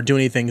should never do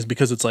anything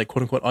because it's like,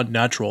 quote unquote,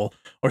 unnatural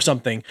or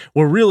something.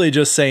 We're really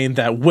just saying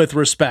that with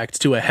respect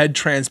to a head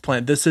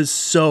transplant, this is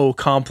so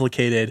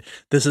complicated.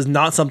 This is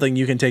not something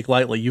you can take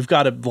lightly. You've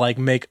got to like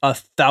make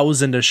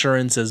 1,000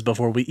 assurances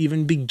before we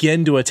even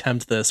begin to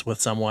attempt this with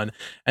someone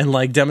and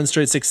like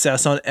demonstrate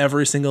success on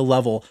every single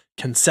level.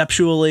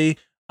 Conceptually,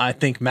 I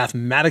think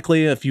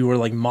mathematically, if you were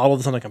like model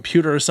this on a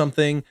computer or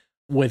something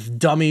with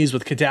dummies,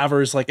 with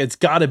cadavers, like it's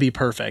got to be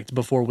perfect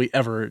before we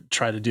ever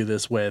try to do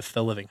this with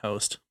a living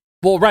host.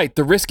 Well, right.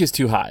 The risk is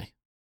too high.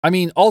 I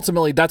mean,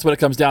 ultimately, that's what it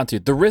comes down to.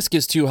 The risk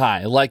is too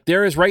high. Like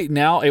there is right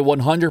now a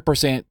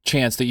 100%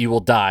 chance that you will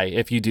die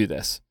if you do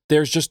this.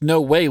 There's just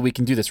no way we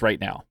can do this right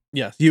now.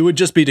 Yes, you would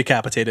just be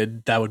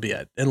decapitated. That would be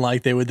it. And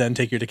like they would then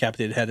take your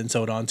decapitated head and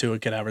sew it onto a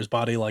cadaver's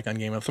body, like on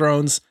Game of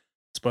Thrones.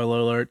 Spoiler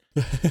alert.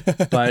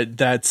 But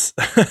that's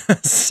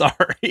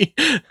sorry.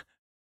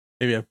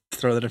 Maybe I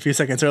throw that a few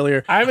seconds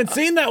earlier. I haven't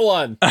seen that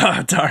one.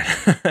 Oh, darn.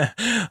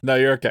 No,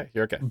 you're okay.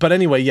 You're okay. But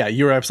anyway, yeah,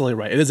 you're absolutely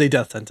right. It is a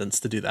death sentence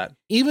to do that.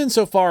 Even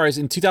so far as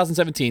in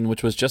 2017,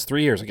 which was just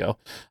 3 years ago,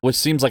 which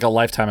seems like a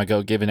lifetime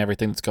ago given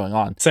everything that's going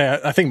on. Say,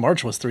 I think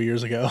March was 3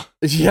 years ago.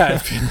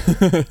 Yeah.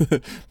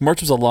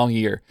 March was a long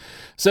year.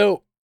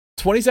 So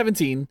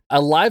 2017, a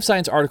Live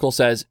Science article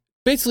says,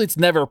 basically it's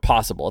never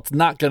possible. It's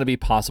not going to be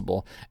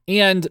possible.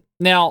 And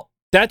now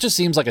that just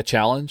seems like a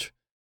challenge.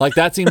 Like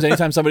that seems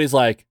anytime somebody's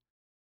like,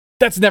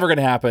 that's never going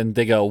to happen,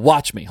 they go,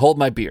 watch me, hold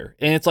my beer.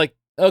 And it's like,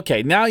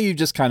 okay, now you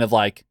just kind of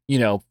like,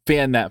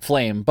 fan that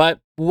flame. But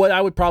what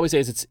I would probably say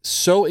is it's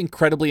so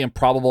incredibly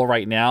improbable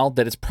right now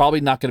that it's probably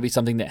not going to be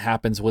something that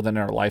happens within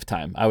our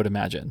lifetime, I would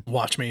imagine.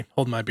 Watch me,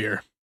 hold my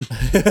beer.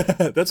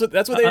 That's what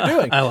they're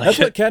doing. I like that's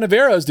it. what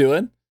Canavero's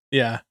doing.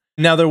 Yeah.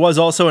 Now, there was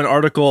also an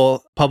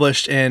article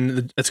published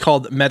it's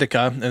called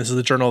Medica, and this is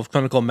the Journal of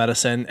Clinical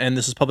Medicine, and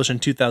this was published in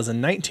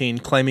 2019,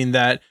 claiming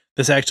that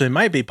this actually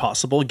might be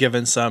possible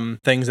given some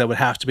things that would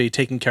have to be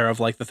taken care of,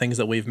 like the things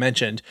that we've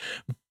mentioned.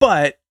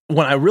 But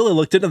when I really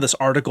looked into this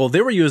article,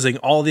 they were using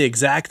all the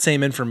exact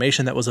same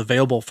information that was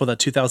available for the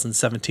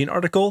 2017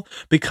 article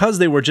because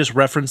they were just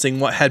referencing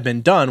what had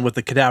been done with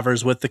the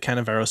cadavers with the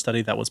Canavero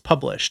study that was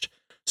published.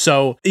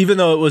 So even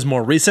though it was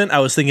more recent, I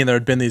was thinking there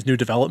had been these new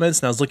developments,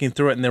 and I was looking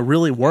through it, and there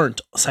really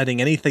weren't citing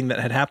anything that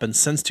had happened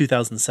since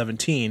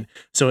 2017.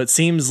 So it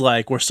seems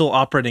like we're still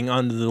operating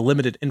on the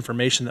limited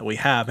information that we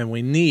have, and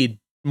we need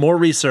more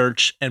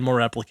research and more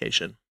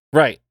application.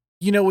 Right.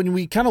 When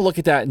we kind of look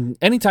at that, and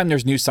anytime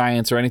there's new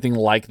science or anything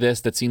like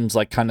this that seems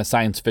like kind of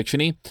science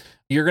fiction-y,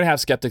 you're going to have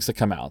skeptics that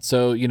come out.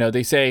 So,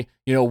 they say,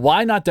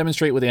 why not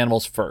demonstrate with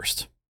animals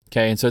first?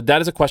 Okay, and so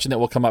that is a question that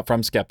will come up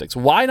from skeptics.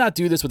 Why not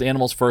do this with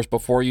animals first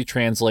before you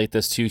translate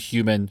this to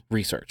human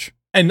research?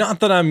 And not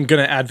that I'm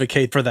going to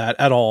advocate for that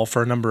at all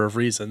for a number of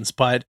reasons,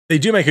 but they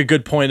do make a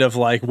good point of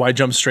like, why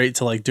jump straight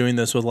to like doing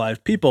this with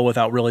live people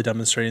without really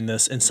demonstrating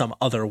this in some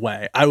other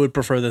way? I would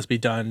prefer this be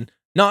done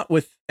not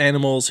with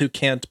animals who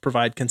can't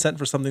provide consent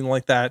for something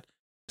like that,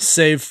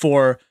 save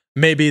for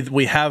maybe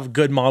we have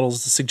good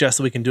models to suggest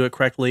that we can do it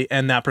correctly,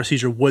 and that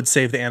procedure would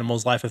save the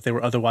animal's life if they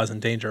were otherwise in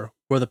danger,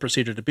 were the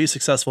procedure to be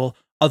successful.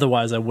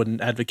 Otherwise, I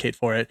wouldn't advocate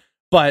for it.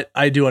 But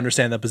I do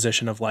understand the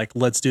position of like,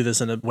 let's do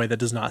this in a way that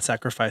does not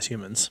sacrifice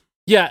humans.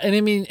 Yeah, and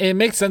I mean, it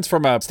makes sense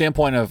from a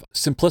standpoint of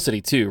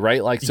simplicity too,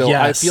 right? Like, so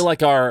I Yes. feel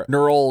like our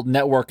neural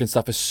network and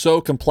stuff is so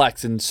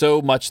complex and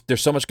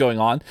there's so much going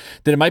on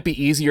that it might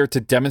be easier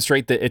to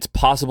demonstrate that it's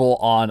possible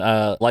on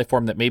a life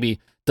form that maybe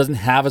doesn't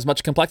have as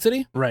much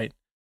complexity. Right.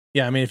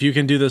 Yeah, I mean, if you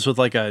can do this with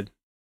like a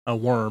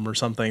worm or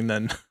something,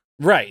 then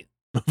Right.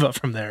 move up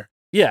from there.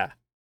 Yeah.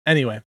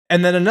 Anyway,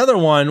 and then another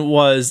one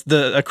was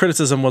a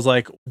criticism was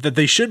like that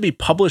they should be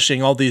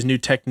publishing all these new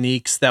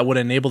techniques that would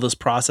enable this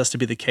process to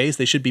be the case.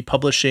 They should be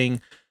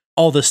publishing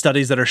all the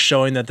studies that are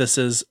showing that this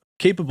is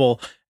capable.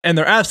 And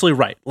they're absolutely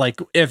right.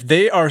 Like if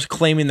they are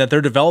claiming that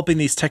they're developing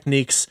these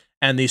techniques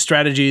and these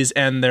strategies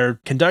and they're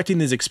conducting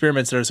these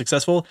experiments that are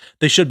successful,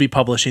 they should be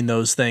publishing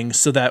those things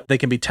so that they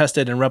can be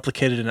tested and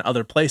replicated in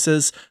other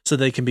places, so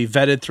they can be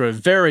vetted through a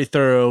very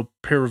thorough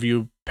peer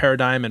review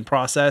paradigm and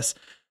process.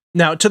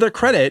 Now, to their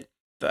credit,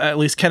 at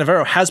least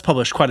Canavero has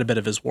published quite a bit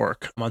of his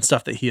work on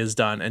stuff that he has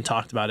done and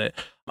talked about it.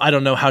 I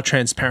don't know how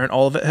transparent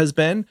all of it has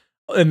been.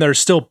 And there's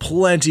still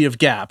plenty of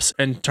gaps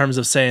in terms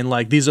of saying,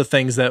 like, these are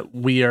things that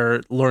we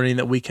are learning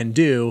that we can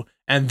do.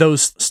 And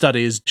those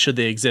studies, should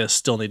they exist,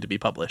 still need to be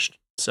published.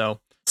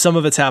 So some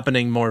of it's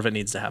happening, more of it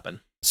needs to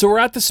happen. So we're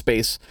at the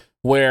space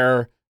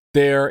where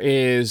there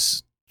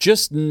is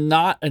just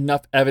not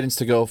enough evidence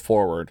to go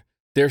forward.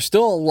 There's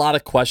still a lot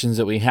of questions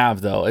that we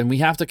have, though, and we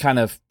have to kind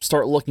of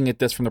start looking at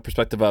this from the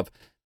perspective of,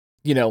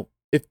 you know,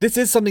 if this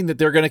is something that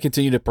they're going to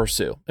continue to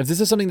pursue, if this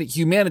is something that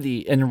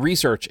humanity and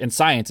research and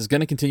science is going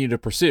to continue to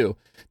pursue,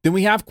 then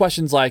we have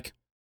questions like,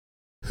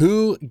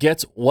 who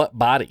gets what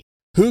body?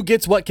 Who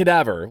gets what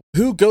cadaver?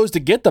 Who goes to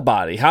get the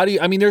body? How do you,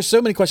 I mean, there's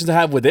so many questions I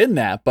have within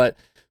that, but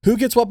who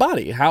gets what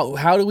body?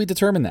 How do we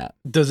determine that?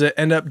 Does it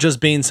end up just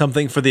being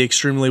something for the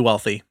extremely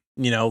wealthy?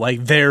 You know,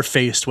 like they're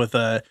faced with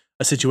a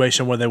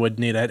situation where they would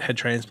need a head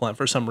transplant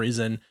for some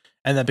reason,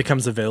 and that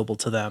becomes available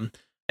to them.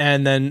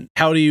 And then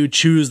how do you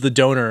choose the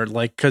donor?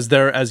 Like, because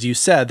there, as you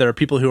said, there are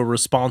people who are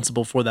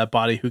responsible for that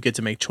body who get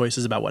to make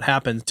choices about what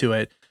happens to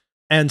it.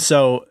 And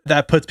so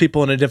that puts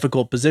people in a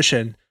difficult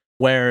position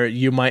where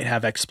you might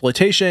have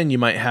exploitation, you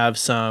might have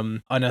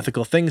some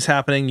unethical things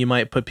happening, you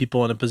might put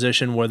people in a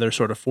position where they're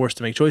sort of forced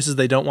to make choices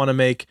they don't want to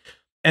make.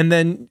 And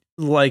then,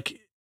 like,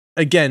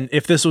 again,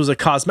 if this was a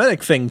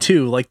cosmetic thing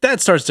too, like that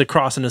starts to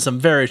cross into some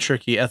very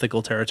tricky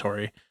ethical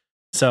territory.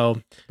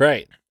 So,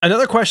 right.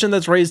 Another question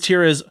that's raised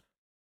here is,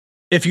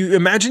 if you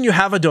imagine you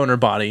have a donor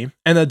body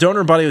and the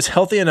donor body was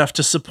healthy enough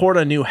to support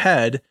a new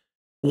head,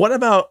 what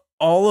about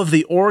all of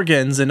the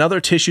organs and other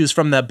tissues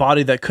from that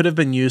body that could have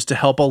been used to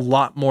help a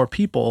lot more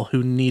people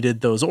who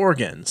needed those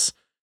organs?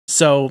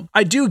 So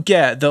I do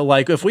get that,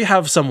 like, if we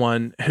have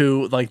someone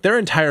who, like, their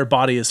entire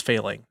body is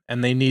failing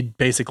and they need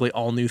basically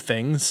all new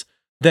things,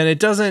 then it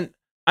doesn't,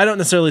 I don't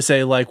necessarily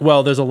say, like,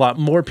 well, there's a lot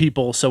more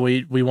people, so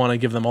we want to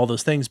give them all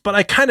those things. But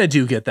I kind of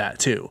do get that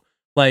too.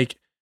 Like,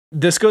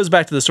 this goes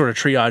back to the sort of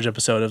triage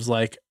episode of,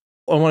 like,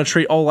 I want to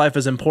treat all life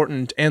as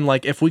important. And,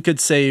 like, if we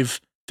could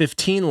save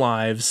 15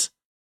 lives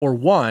or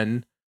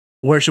one,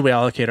 where should we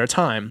allocate our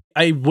time?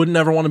 I would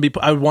never want to be,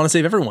 I would want to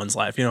save everyone's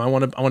life. You know, I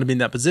want to be in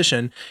that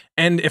position.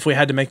 And if we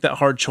had to make that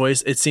hard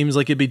choice, it seems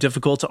like it'd be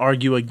difficult to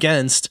argue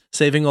against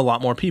saving a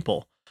lot more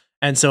people.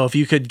 And so if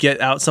you could get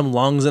out some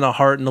lungs and a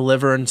heart and a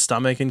liver and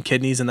stomach and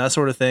kidneys and that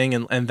sort of thing,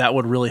 and that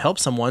would really help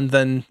someone,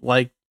 then,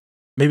 like,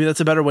 maybe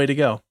that's a better way to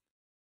go.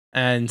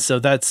 And so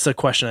that's a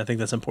question I think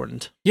that's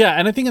important. Yeah,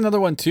 and I think another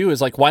one too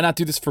is, like, why not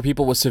do this for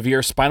people with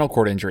severe spinal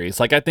cord injuries?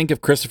 Like, I think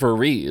of Christopher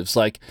Reeves.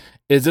 Like,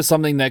 is this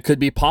something that could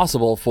be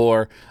possible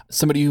for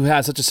somebody who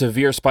has such a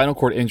severe spinal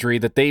cord injury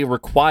that they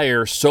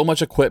require so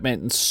much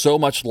equipment and so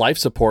much life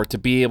support to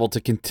be able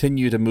to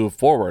continue to move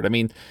forward? I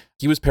mean,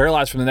 he was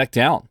paralyzed from the neck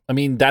down. I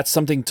mean, that's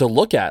something to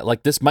look at.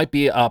 Like, this might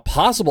be a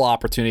possible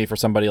opportunity for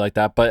somebody like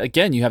that. But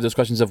again, you have those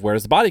questions of, where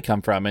does the body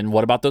come from? And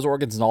what about those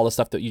organs and all the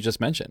stuff that you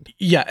just mentioned?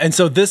 Yeah. And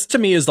so this to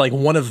me is, like,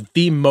 one of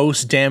the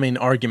most damning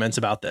arguments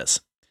about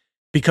this,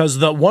 because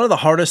one of the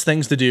hardest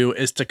things to do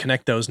is to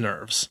connect those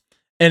nerves.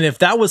 And if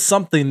that was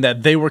something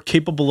that they were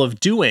capable of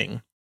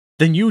doing,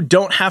 then you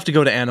don't have to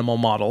go to animal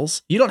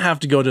models. You don't have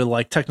to go to,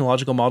 like,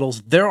 technological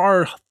models. There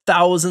are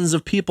thousands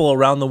of people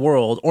around the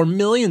world, or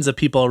millions of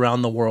people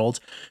around the world,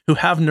 who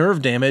have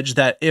nerve damage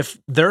that, if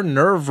their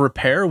nerve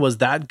repair was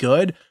that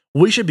good,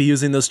 we should be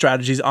using those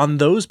strategies on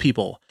those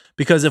people.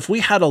 Because if we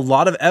had a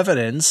lot of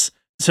evidence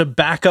to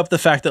back up the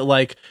fact that,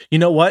 like, you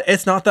know what,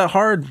 it's not that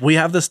hard. We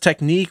have this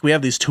technique, we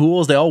have these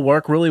tools, they all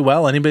work really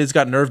well. Anybody's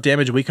got nerve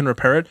damage, we can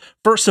repair it.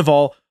 First of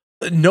all,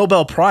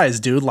 Nobel Prize,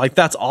 dude. Like,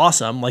 that's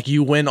awesome. Like,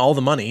 you win all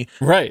the money.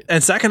 Right.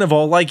 And second of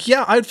all, like,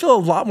 yeah, I'd feel a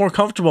lot more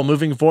comfortable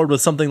moving forward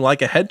with something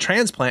like a head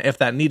transplant if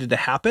that needed to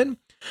happen,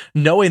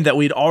 knowing that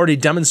we'd already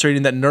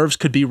demonstrated that nerves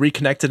could be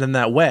reconnected in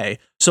that way.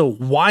 So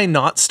why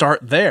not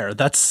start there?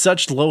 That's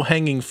such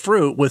low-hanging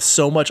fruit with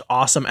so much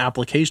awesome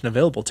application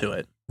available to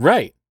it.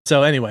 Right.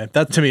 So anyway,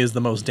 that to me is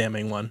the most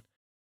damning one.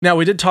 Now,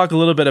 we did talk a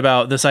little bit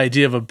about this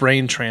idea of a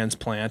brain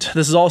transplant.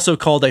 This is also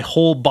called a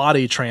whole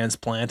body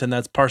transplant, and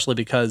that's partially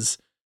because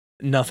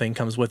nothing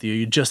comes with you.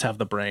 You just have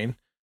the brain.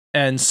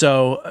 And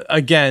so,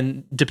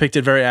 again,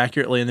 depicted very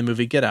accurately in the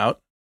movie Get Out.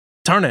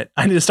 Darn it.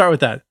 I need to start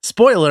with that.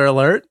 Spoiler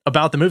alert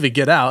about the movie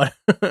Get Out.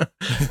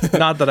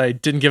 Not that I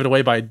didn't give it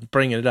away by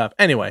bringing it up.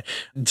 Anyway,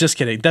 just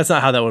kidding. That's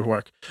not how that would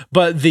work.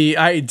 But the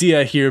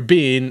idea here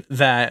being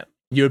that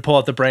you would pull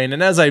out the brain.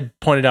 And as I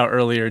pointed out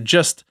earlier,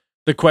 just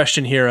the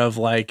question here of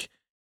like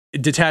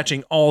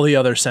detaching all the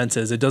other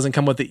senses. It doesn't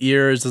come with the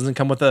ears, doesn't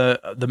come with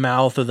the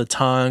mouth or the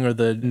tongue or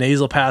the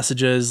nasal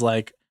passages.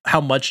 Like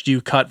how much do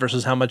you cut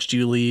versus how much do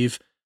you leave?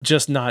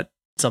 Just not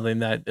something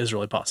that is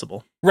really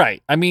possible.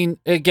 Right. I mean,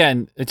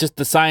 again, it's just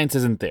the science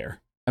isn't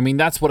there. I mean,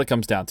 that's what it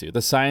comes down to.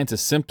 The science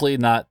is simply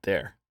not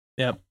there.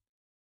 Yep.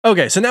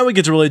 Okay, so now we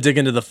get to really dig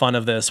into the fun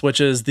of this,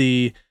 which is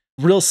the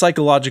real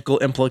psychological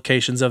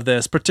implications of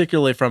this,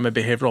 particularly from a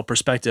behavioral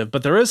perspective.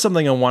 But there is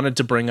something I wanted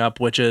to bring up,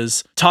 which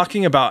is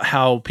talking about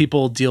how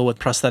people deal with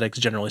prosthetics,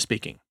 generally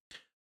speaking.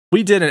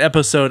 We did an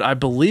episode, I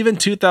believe in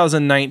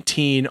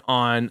 2019,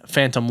 on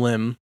phantom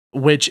limb,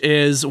 which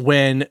is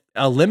when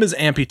a limb is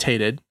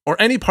amputated, or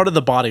any part of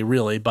the body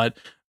really, but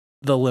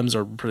the limbs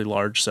are pretty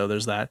large, so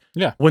there's that.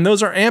 Yeah. When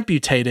those are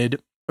amputated,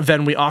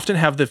 then we often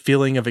have the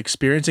feeling of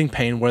experiencing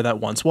pain where that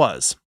once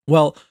was.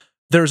 Well,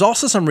 there's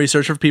also some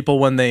research for people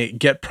when they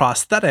get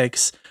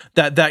prosthetics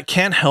that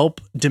can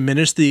help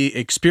diminish the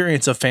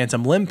experience of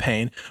phantom limb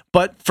pain,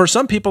 but for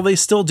some people, they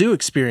still do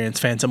experience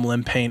phantom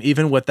limb pain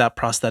even with that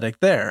prosthetic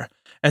there.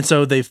 And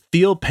so they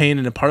feel pain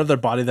in a part of their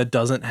body that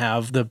doesn't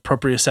have the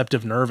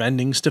proprioceptive nerve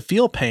endings to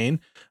feel pain.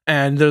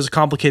 And there's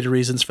complicated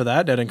reasons for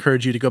that. I'd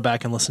encourage you to go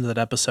back and listen to that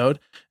episode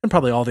and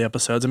probably all the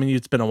episodes. I mean,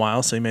 it's been a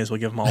while, so you may as well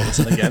give them all a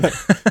listen again.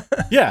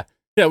 Yeah.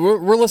 Yeah,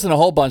 we're listening to a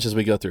whole bunch as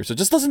we go through. So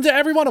just listen to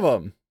every one of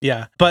them.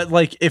 Yeah. But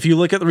like if you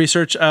look at the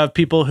research of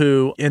people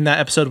who, in that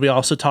episode, we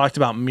also talked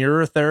about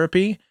mirror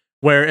therapy,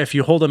 where if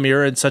you hold a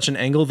mirror at such an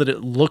angle that it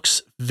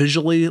looks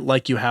visually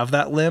like you have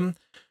that limb.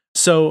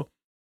 So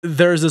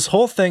there's this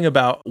whole thing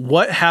about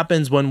what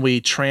happens when we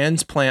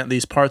transplant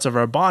these parts of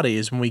our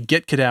bodies, when we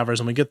get cadavers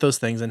and we get those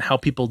things, and how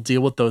people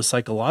deal with those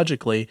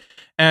psychologically.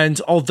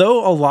 And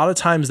although a lot of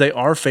times they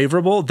are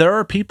favorable, there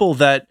are people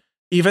that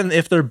even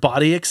if their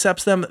body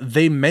accepts them,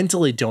 they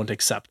mentally don't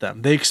accept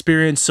them. They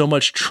experience so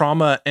much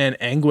trauma and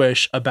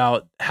anguish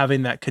about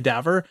having that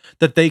cadaver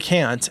that they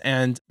can't,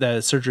 and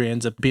the surgery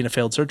ends up being a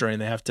failed surgery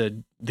and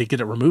they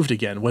get it removed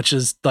again, which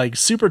is like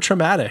super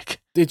traumatic.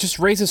 It just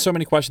raises so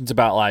many questions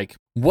about like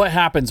what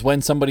happens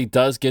when somebody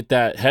does get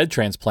that head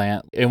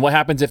transplant, and what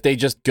happens if they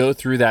just go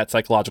through that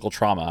psychological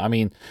trauma. I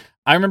mean,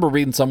 I remember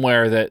reading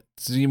somewhere that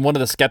one of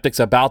the skeptics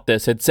about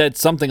this had said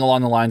something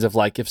along the lines of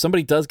like, if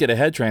somebody does get a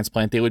head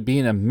transplant, they would be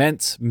in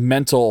immense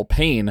mental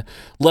pain,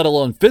 let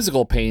alone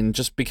physical pain,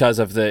 just because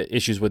of the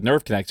issues with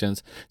nerve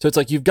connections. So it's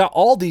like, you've got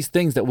all these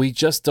things that we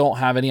just don't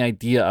have any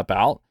idea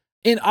about.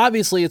 And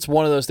obviously it's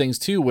one of those things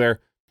too, where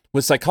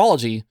with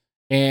psychology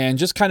and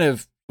just kind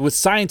of with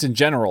science in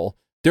general,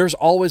 there's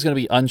always going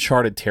to be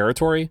uncharted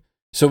territory.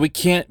 So we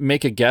can't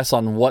make a guess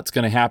on what's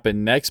going to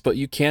happen next, but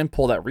you can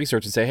pull that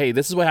research and say, hey,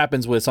 this is what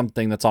happens with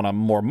something that's on a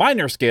more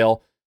minor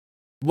scale.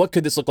 What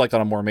could this look like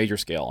on a more major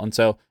scale? And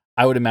so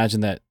I would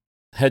imagine that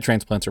head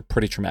transplants are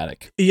pretty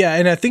traumatic. Yeah,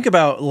 and I think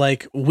about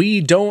like,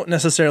 we don't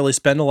necessarily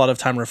spend a lot of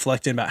time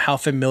reflecting about how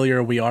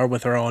familiar we are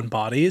with our own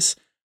bodies.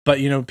 But,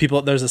 you know,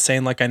 people, there's a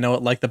saying like, I know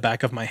it like the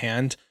back of my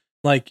hand.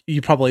 Like,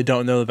 you probably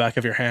don't know the back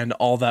of your hand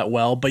all that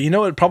well, but you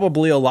know it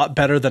probably a lot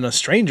better than a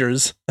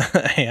stranger's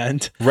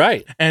hand.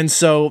 Right. And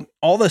so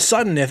all of a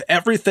sudden, if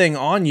everything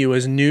on you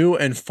is new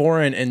and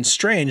foreign and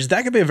strange,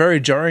 that could be a very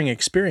jarring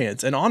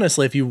experience. And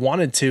honestly, if you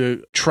wanted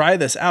to try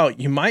this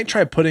out, you might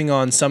try putting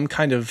on some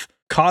kind of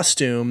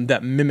costume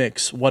that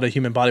mimics what a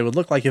human body would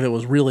look like if it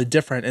was really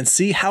different, and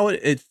see how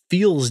it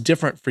feels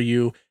different for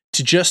you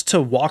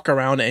to walk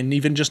around and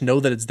even just know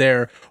that it's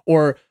there.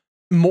 Or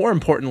more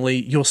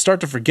importantly, you'll start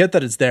to forget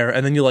that it's there,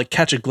 and then you'll like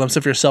catch a glimpse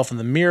of yourself in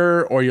the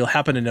mirror, or you'll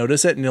happen to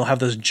notice it and you'll have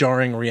this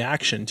jarring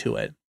reaction to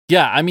it.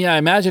 Yeah, I mean, I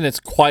imagine it's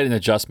quite an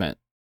adjustment.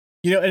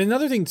 You know, and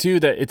another thing too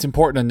that it's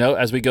important to note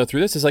as we go through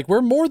this is like,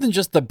 we're more than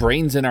just the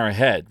brains in our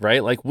head,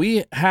 right? Like,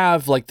 we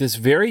have like this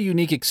very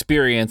unique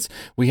experience.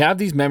 We have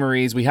these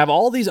memories. We have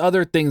all these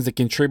other things that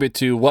contribute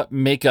to what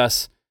make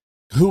us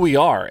who we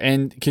are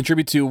and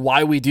contribute to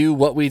why we do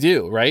what we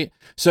do, right?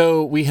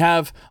 So we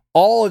have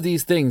all of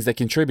these things that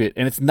contribute,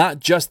 and it's not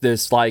just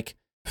this like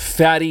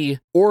fatty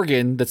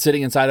organ that's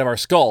sitting inside of our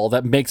skull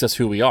that makes us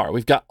who we are.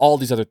 We've got all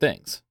these other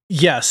things.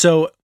 Yeah,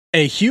 so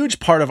a huge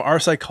part of our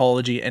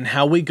psychology and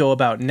how we go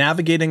about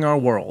navigating our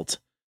world,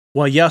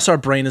 well, yes, our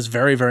brain is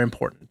very, very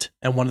important.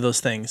 And one of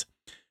those things,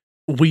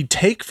 we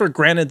take for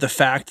granted the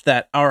fact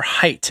that our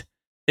height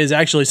is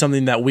actually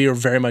something that we are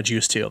very much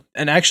used to.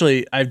 And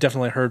actually, I've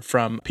definitely heard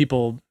from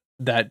people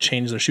that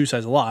change their shoe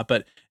size a lot,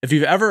 but if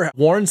you've ever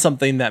worn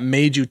something that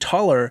made you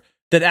taller,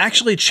 that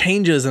actually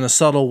changes in a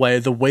subtle way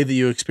the way that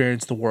you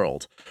experience the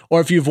world. Or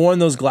if you've worn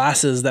those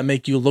glasses that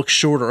make you look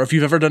shorter, or if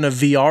you've ever done a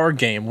VR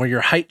game where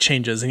your height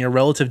changes and your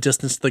relative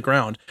distance to the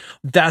ground,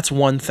 that's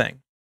one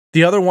thing.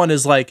 The other one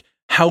is like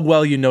how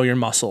well you know your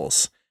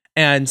muscles.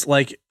 And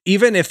like,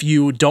 even if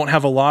you don't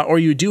have a lot, or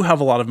you do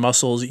have a lot of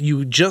muscles,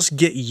 you just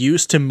get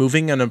used to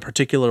moving in a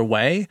particular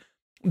way.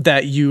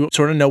 that you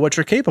sort of know what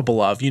you're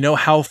capable of. You know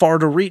how far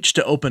to reach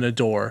to open a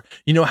door.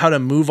 You know how to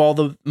move all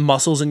the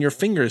muscles in your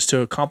fingers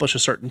to accomplish a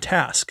certain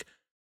task.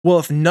 Well,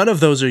 if none of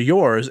those are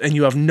yours and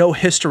you have no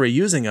history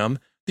using them,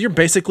 you're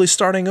basically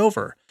starting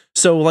over.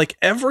 So like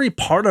every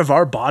part of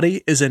our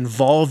body is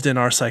involved in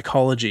our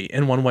psychology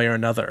in one way or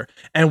another.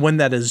 And when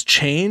that is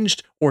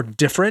changed or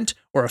different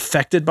or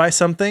affected by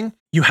something,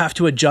 you have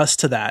to adjust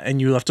to that and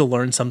you have to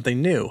learn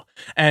something new.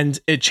 And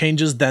it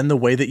changes then the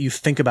way that you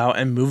think about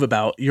and move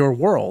about your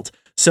world.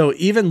 So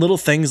even little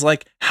things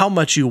like how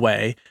much you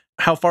weigh,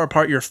 how far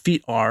apart your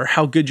feet are,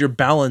 how good your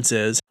balance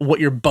is, what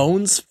your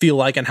bones feel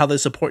like and how they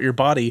support your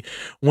body,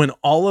 when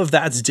all of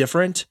that's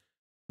different,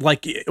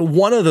 like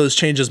one of those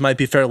changes might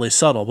be fairly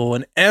subtle, but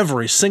when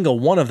every single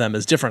one of them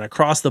is different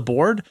across the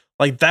board,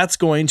 like that's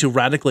going to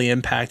radically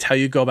impact how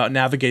you go about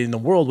navigating the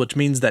world, which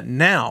means that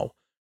now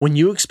when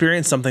you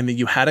experience something that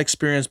you had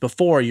experienced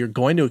before, you're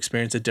going to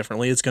experience it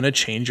differently. It's going to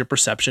change your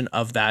perception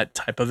of that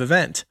type of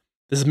event.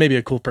 This is maybe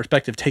a cool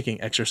perspective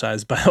taking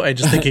exercise, by the way,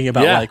 just thinking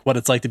about like what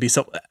it's like to be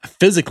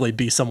physically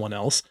be someone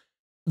else.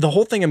 The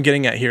whole thing I'm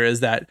getting at here is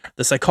that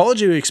the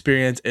psychology we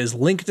experience is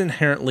linked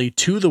inherently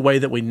to the way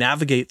that we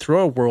navigate through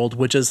our world,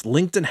 which is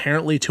linked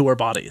inherently to our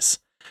bodies.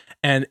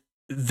 And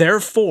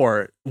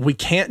therefore, we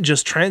can't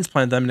just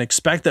transplant them and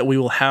expect that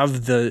we'll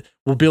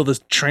be able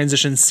to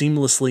transition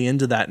seamlessly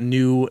into that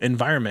new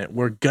environment.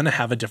 We're going to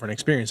have a different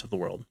experience of the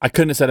world. I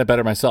couldn't have said it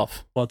better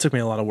myself. Well, it took me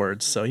a lot of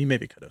words, so you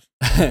maybe could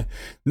have.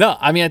 No,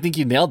 I mean, I think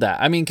you nailed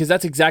that. I mean, because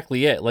that's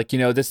exactly it. Like,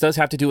 this does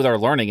have to do with our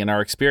learning and our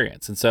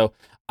experience. And so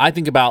I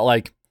think about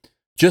like,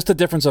 just the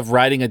difference of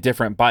riding a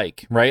different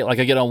bike, right? Like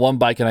I get on one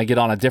bike and I get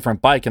on a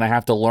different bike and I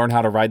have to learn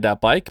how to ride that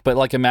bike. But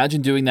like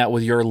imagine doing that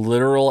with your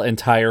literal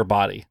entire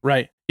body.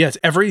 Right. Yes.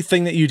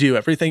 Everything that you do,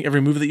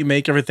 every move that you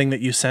make, everything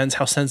that you sense,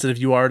 how sensitive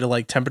you are to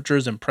like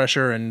temperatures and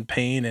pressure and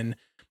pain and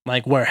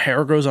like where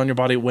hair grows on your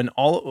body, when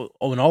all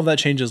of that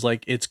changes,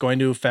 like it's going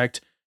to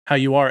affect how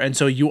you are. And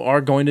so you are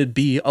going to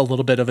be a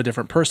little bit of a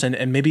different person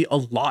and maybe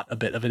a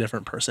bit of a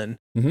different person.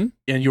 Mm-hmm.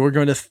 And you're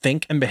going to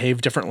think and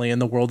behave differently in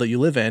the world that you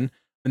live in.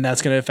 And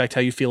that's going to affect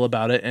how you feel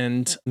about it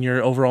and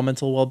your overall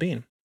mental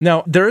well-being.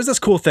 Now, there is this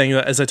cool thing,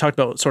 as I talked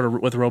about sort of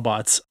with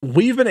robots,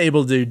 we've been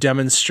able to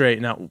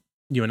demonstrate, not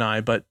you and I,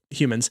 but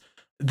humans,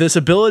 this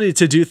ability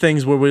to do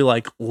things where we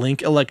like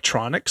link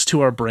electronics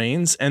to our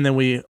brains and then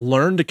we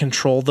learn to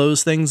control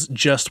those things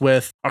just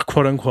with our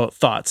quote unquote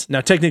thoughts.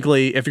 Now,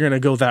 technically, if you're going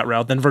to go that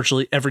route, then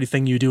virtually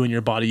everything you do in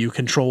your body, you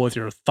control with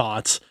your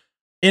thoughts.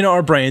 In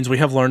our brains, we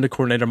have learned to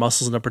coordinate our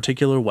muscles in a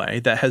particular way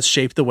that has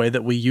shaped the way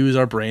that we use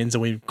our brains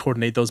and we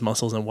coordinate those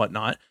muscles and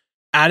whatnot.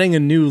 Adding a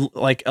new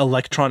like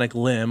electronic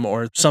limb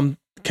or some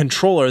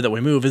controller that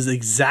we move is the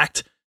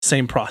exact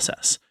same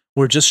process.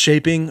 We're just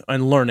shaping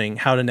and learning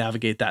how to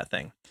navigate that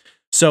thing.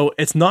 So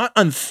it's not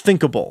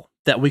unthinkable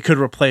that we could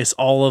replace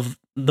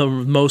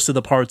most of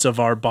the parts of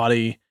our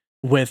body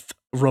with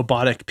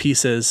robotic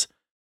pieces.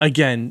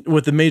 Again,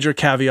 with the major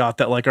caveat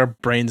that like our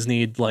brains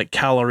need like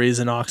calories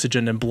and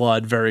oxygen and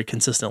blood very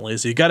consistently.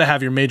 So you got to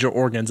have your major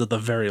organs at the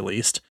very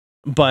least.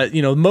 But,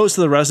 most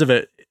of the rest of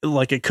it,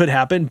 like it could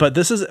happen, but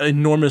this is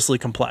enormously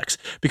complex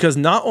because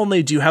not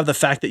only do you have the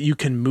fact that you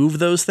can move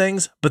those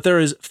things, but there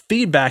is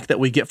feedback that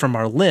we get from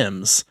our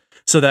limbs.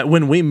 So that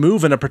when we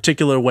move in a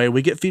particular way,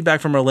 we get feedback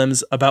from our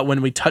limbs about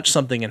when we touch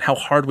something and how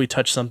hard we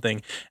touch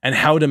something and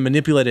how to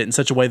manipulate it in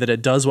such a way that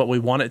it does what we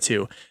want it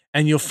to.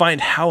 And you'll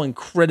find how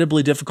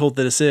incredibly difficult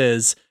this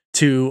is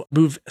to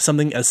move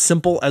something as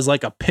simple as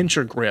like a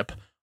pincher grip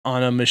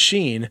on a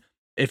machine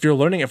if you're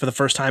learning it for the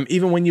first time,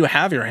 even when you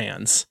have your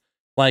hands.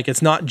 Like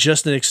it's not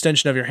just an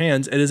extension of your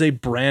hands, it is a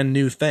brand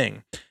new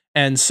thing.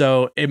 And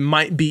so it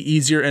might be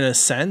easier in a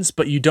sense,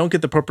 but you don't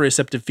get the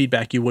proprioceptive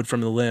feedback you would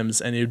from the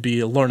limbs, and it would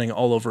be learning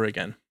all over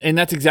again. And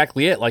that's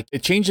exactly it. Like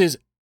it changes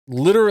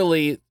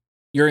literally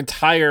your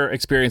entire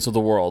experience of the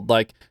world.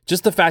 Like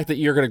just the fact that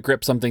you're going to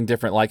grip something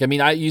different. Like, I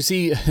mean, you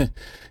see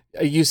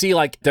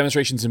like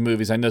demonstrations in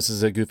movies. I know this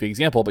is a goofy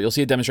example, but you'll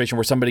see a demonstration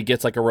where somebody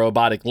gets like a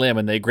robotic limb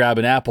and they grab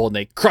an apple and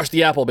they crush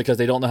the apple because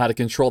they don't know how to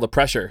control the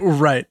pressure.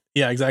 Right.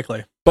 Yeah,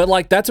 exactly. But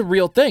like, that's a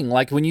real thing.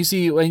 Like when you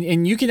see,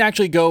 and you can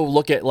actually go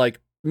look at like,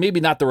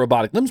 maybe not the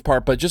robotic limbs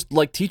part, but just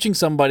like teaching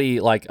somebody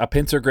like a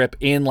pincer grip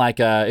in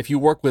like if you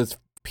work with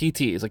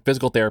PTs, like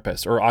physical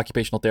therapists or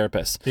occupational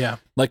therapists. Yeah.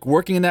 Like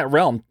working in that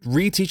realm,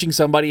 reteaching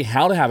somebody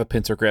how to have a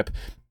pincer grip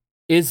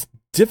is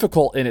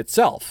difficult in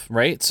itself,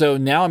 right? So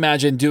now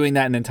imagine doing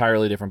that in an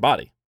entirely different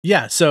body.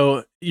 Yeah.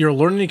 So you're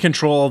learning to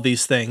control all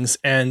these things,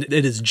 and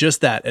it is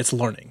just that, it's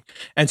learning.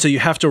 And so you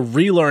have to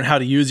relearn how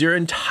to use your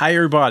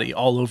entire body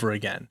all over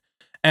again.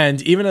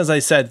 And even as I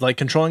said, like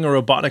controlling a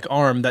robotic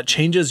arm, that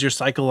changes your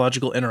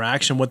psychological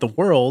interaction with the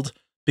world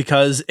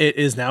because it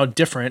is now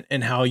different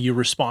in how you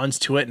respond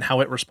to it and how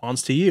it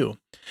responds to you.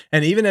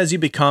 And even as you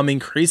become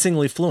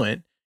increasingly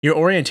fluent, your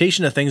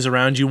orientation of things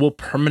around you will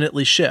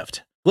permanently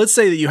shift. Let's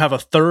say that you have a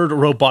third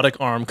robotic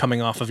arm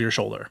coming off of your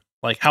shoulder.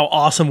 Like, how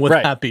awesome would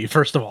that be?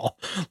 First of all,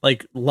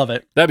 like, love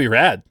it. That'd be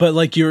rad. But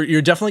like,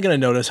 you're definitely going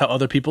to notice how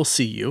other people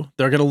see you.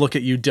 They're going to look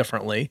at you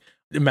differently.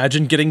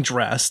 imagine getting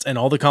dressed and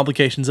all the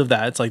complications of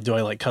that. It's like, do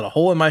I like cut a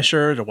hole in my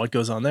shirt or what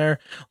goes on there?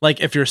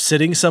 Like if you're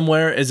sitting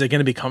somewhere, is it going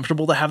to be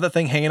comfortable to have that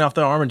thing hanging off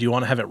the arm, or do you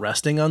want to have it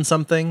resting on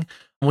something?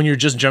 When you're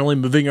just generally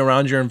moving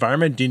around your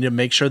environment, do you need to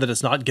make sure that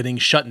it's not getting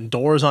shut in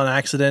doors on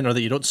accident, or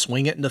that you don't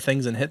swing it into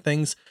things and hit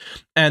things?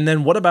 And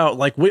then what about,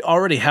 like, we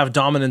already have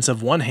dominance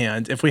of one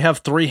hand. If we have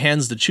 3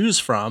 hands to choose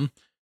from,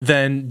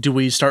 then do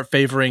we start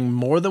favoring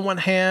more than one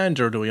hand,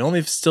 or do we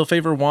only still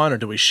favor one, or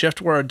do we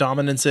shift where our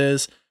dominance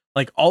is?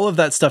 Like all of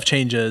that stuff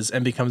changes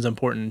and becomes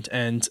important,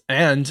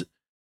 and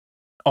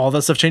all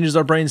that stuff changes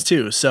our brains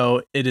too.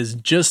 So it is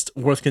just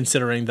worth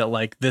considering that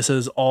like this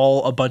is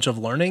all a bunch of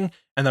learning,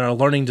 and that our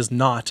learning does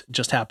not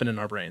just happen in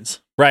our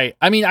brains. Right.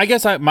 I mean, I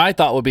guess my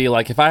thought would be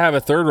like, if I have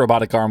a 3rd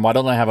robotic arm, why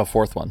don't I have a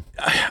 4th one?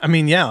 I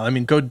mean, yeah. I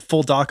mean, go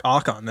full Doc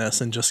Ock on this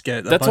and just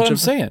get. That's what I'm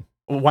saying.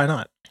 Why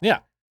not? Yeah.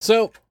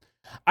 So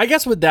I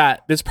guess with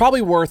that, it's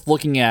probably worth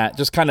looking at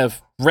just kind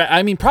of,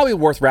 probably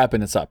worth wrapping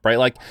this up, right?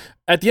 Like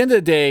at the end of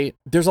the day,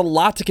 there's a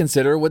lot to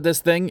consider with this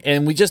thing,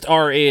 and we just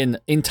are in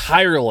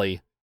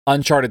entirely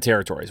uncharted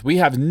territories. We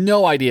have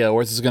no idea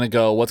where this is going to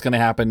go, what's going to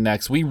happen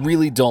next. We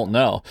really don't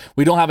know.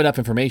 We don't have enough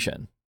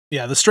information.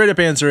 Yeah, the straight up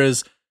answer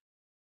is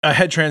a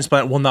head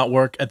transplant will not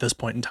work at this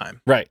point in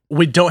time. Right.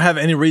 We don't have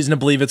any reason to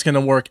believe it's going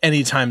to work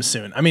anytime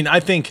soon. I mean, I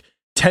think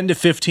 10 to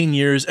 15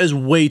 years is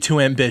way too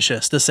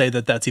ambitious to say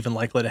that that's even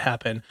likely to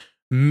happen.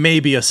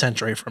 Maybe a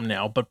century from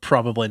now, but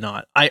probably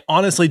not. I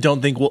honestly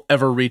don't think we'll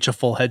ever reach a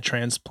full head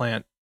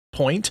transplant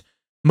point,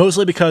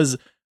 mostly because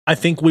I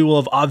think we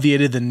will have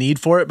obviated the need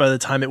for it by the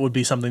time it would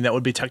be something that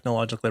would be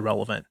technologically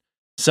relevant.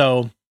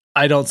 So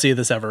I don't see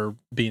this ever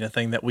being a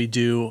thing that we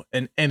do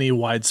in any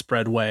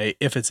widespread way,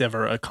 if it's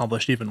ever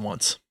accomplished even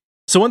once.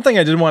 So one thing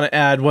I did want to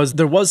add was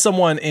there was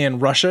someone in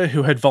Russia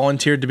who had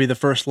volunteered to be the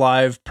first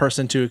live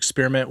person to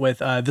experiment with.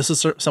 This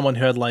is someone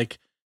who had like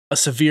a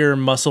severe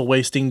muscle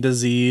wasting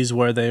disease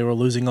where they were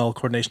losing all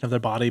coordination of their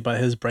body, but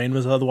his brain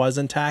was otherwise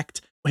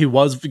intact. He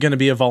was going to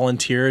be a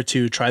volunteer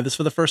to try this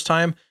for the first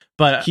time,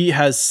 but he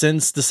has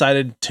since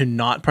decided to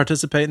not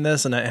participate in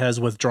this and has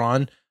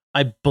withdrawn.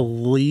 I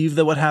believe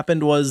that what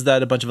happened was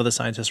that a bunch of other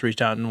scientists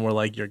reached out and were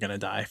like, "You're going to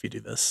die if you do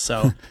this."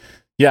 So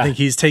yeah, I think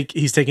he's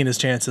taking his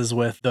chances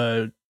with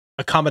the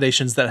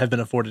accommodations that have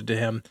been afforded to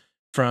him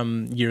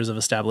from years of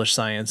established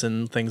science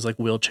and things like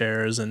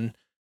wheelchairs and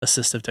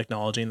assistive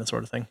technology and that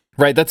sort of thing.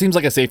 Right. That seems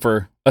like a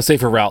safer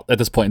route at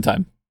this point in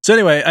time. So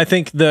anyway, I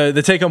think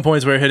the take-home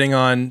points we're hitting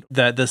on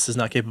that this is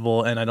not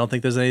capable, and I don't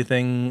think there's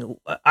anything.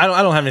 I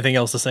don't have anything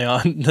else to say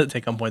on the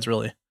take-home points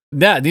really.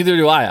 Yeah, neither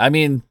do I. I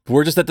mean,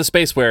 we're just at the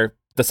space where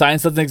the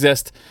science doesn't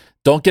exist.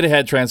 Don't get a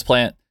head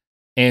transplant,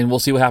 and we'll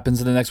see what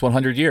happens in the next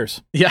 100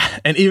 years. Yeah,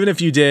 and even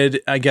if you did,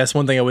 I guess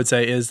one thing I would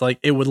say is like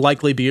it would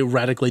likely be a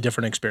radically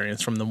different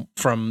experience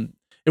from.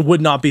 It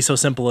would not be so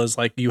simple as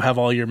like you have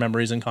all your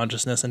memories and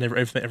consciousness and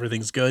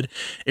everything's good.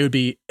 It would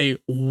be a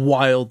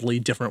wildly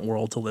different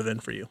world to live in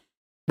for you.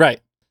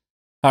 Right.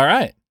 All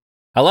right.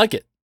 I like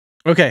it.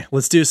 Okay,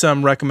 let's do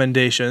some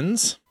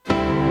recommendations.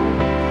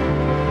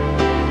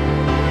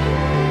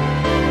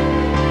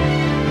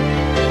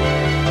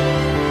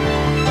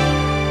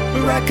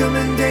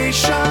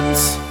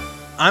 Recommendations.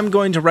 I'm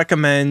going to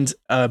recommend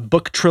a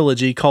book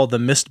trilogy called the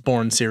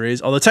Mistborn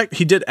series. Although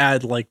he did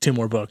add like 2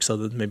 more books, so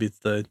that maybe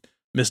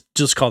it's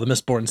just called the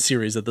Mistborn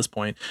series at this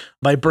point,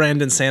 by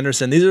Brandon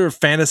Sanderson. These are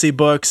fantasy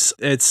books.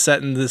 It's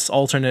set in this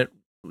alternate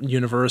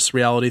universe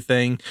reality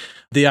thing.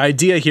 The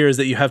idea here is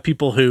that you have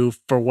people who,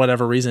 for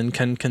whatever reason,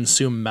 can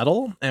consume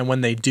metal, and when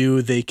they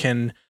do, they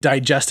can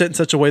digest it in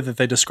such a way that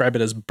they describe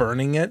it as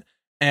burning it,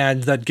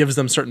 and that gives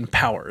them certain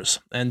powers,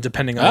 and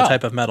depending on the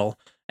type of metal,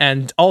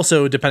 and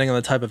also depending on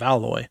the type of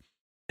alloy.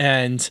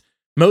 And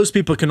most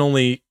people can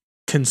only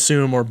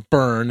consume or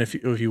burn, if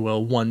you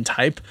will, one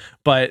type,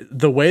 but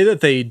the way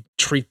that they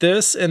treat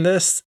this in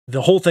this,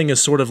 the whole thing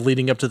is sort of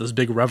leading up to this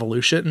big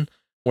revolution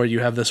where you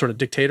have this sort of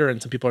dictator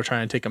and some people are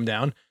trying to take him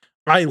down.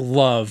 I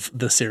love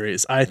the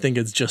series. I think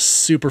it's just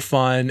super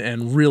fun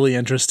and really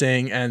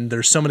interesting, and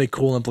there's so many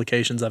cool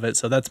implications of it.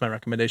 So that's my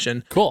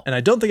recommendation. Cool. And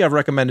I don't think I've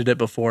recommended it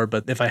before,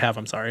 but if I have,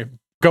 I'm sorry.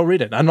 Go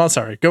read it. I'm not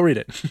sorry. Go read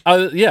it.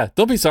 Yeah,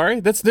 don't be sorry.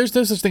 There's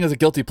no such thing as a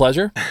guilty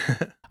pleasure.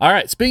 All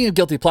right, speaking of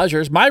guilty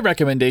pleasures, my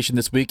recommendation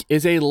this week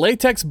is a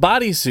latex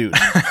bodysuit.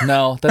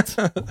 No,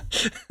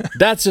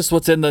 that's just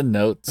what's in the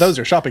notes. Those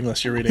are shopping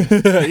lists you're reading.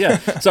 Yeah,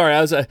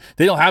 sorry,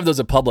 they don't have those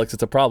at Publix.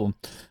 It's a problem.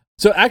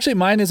 So actually,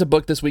 mine is a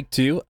book this week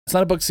too. It's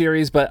not a book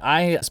series, but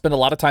I spend a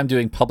lot of time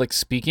doing public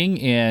speaking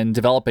and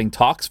developing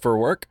talks for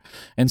work.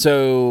 And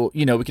so,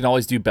 we can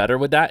always do better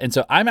with that. And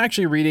so I'm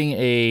actually reading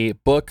a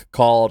book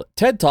called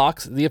TED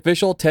Talks, the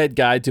official TED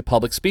Guide to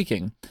Public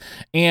Speaking.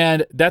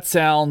 And that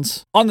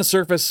sounds, on the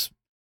surface,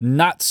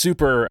 not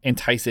super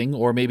enticing,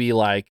 or maybe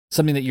like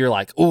something that you're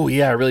like, oh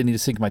yeah, I really need to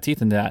sink my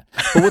teeth into that.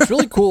 But what's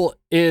really cool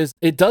is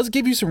it does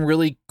give you some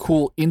really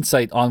cool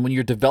insight on when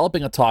you're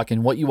developing a talk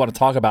and what you want to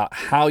talk about,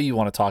 how you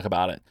want to talk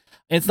about it.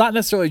 And it's not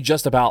necessarily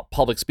just about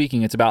public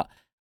speaking. It's about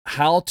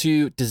how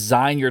to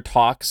design your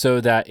talk so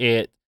that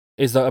it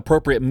is the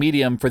appropriate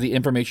medium for the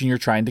information you're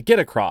trying to get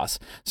across.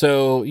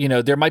 So,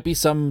 there might be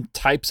some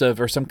types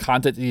of or some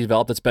content that you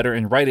develop that's better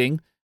in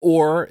writing,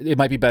 or it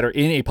might be better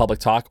in a public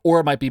talk, or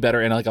it might be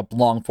better in like a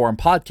long form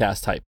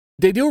podcast type.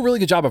 They do a really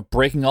good job of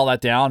breaking all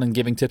that down and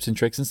giving tips and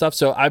tricks and stuff.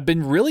 So I've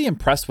been really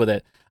impressed with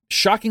it.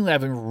 Shockingly,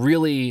 I've been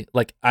really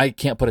I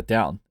can't put it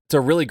down. It's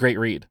a really great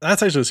read.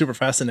 That's actually super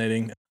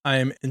fascinating. I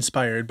am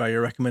inspired by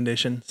your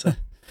recommendation. So.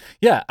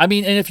 Yeah, I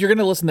mean, and if you're going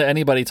to listen to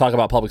anybody talk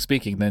about public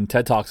speaking, then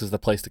TED Talks is the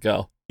place to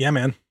go. Yeah,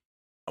 man.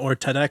 Or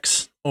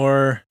TEDx,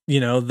 or,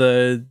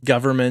 the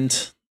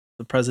government,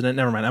 the president.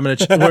 Never mind. We're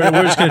just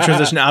going to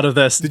transition out of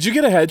this. Did you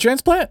get a head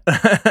transplant?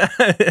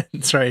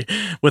 That's right.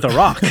 With a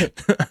rock.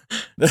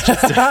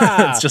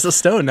 It's just a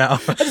stone now.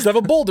 I just have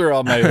a boulder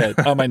on my head,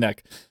 on my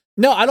neck.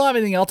 No, I don't have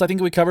anything else. I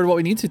think we covered what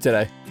we need to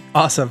today.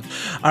 Awesome.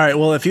 All right.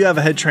 Well, if you have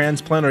a head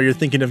transplant or you're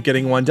thinking of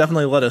getting one,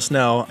 definitely let us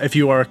know. If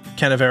you are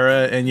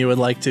Canavera and you would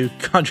like to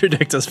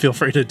contradict us, feel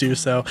free to do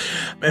so.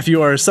 If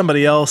you are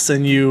somebody else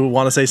and you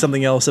want to say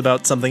something else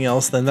about something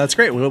else, then that's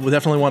great. We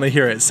definitely want to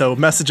hear it. So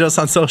message us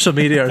on social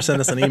media or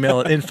send us an email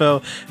at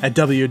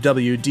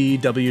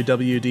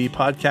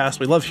info@wwd.podcast.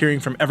 We love hearing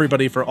from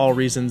everybody for all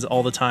reasons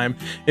all the time.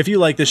 If you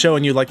like the show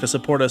and you'd like to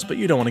support us, but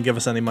you don't want to give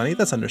us any money,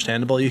 that's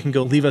understandable. You can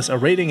go leave us a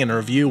rating and a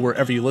review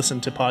wherever you listen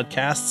to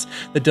podcasts.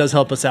 That does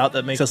help us out.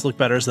 That makes us look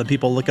better, so that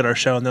people look at our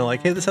show and they're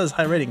like, hey, this has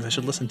high ratings, I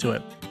should listen to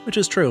it, which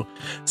is true.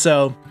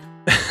 So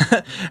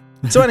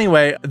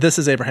anyway, this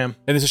is Abraham.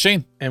 And this is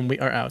Shane. And we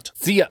are out.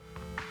 See ya.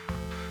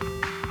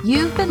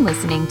 You've been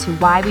listening to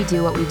Why We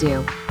Do What We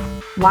Do.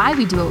 Why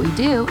We Do What We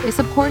Do is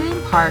supported in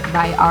part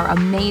by our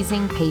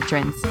amazing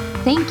patrons.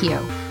 Thank you.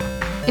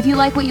 If you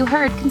like what you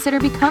heard, consider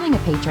becoming a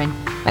patron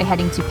by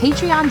heading to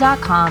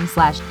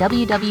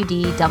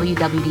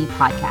patreon.com/WWDWWD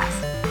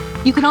podcast.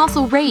 You can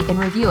also rate and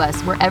review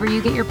us wherever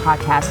you get your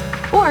podcasts,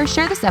 or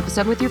share this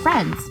episode with your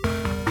friends.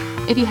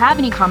 If you have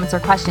any comments or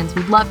questions,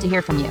 we'd love to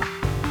hear from you.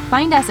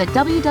 Find us at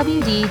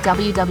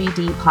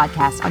WWDWWD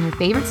podcast on your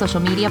favorite social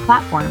media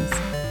platforms.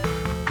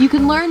 You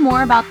can learn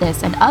more about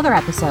this and other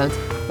episodes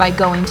by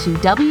going to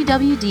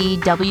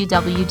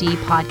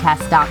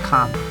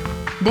www.wwdpodcast.com.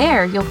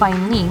 There, you'll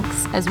find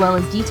links as well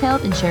as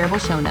detailed and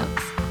shareable show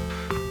notes.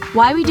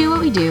 Why We Do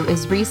What We Do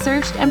is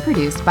researched and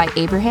produced by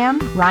Abraham,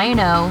 Ryan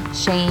O.,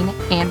 Shane,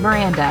 and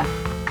Miranda.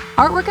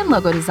 Artwork and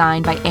logo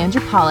design by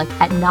Andrew Pollock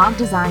at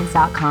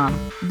nogdesigns.com.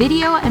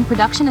 Video and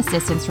production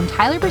assistance from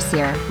Tyler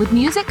Brasier with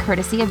music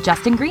courtesy of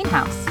Justin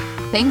Greenhouse.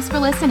 Thanks for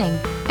listening,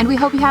 and we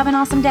hope you have an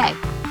awesome day.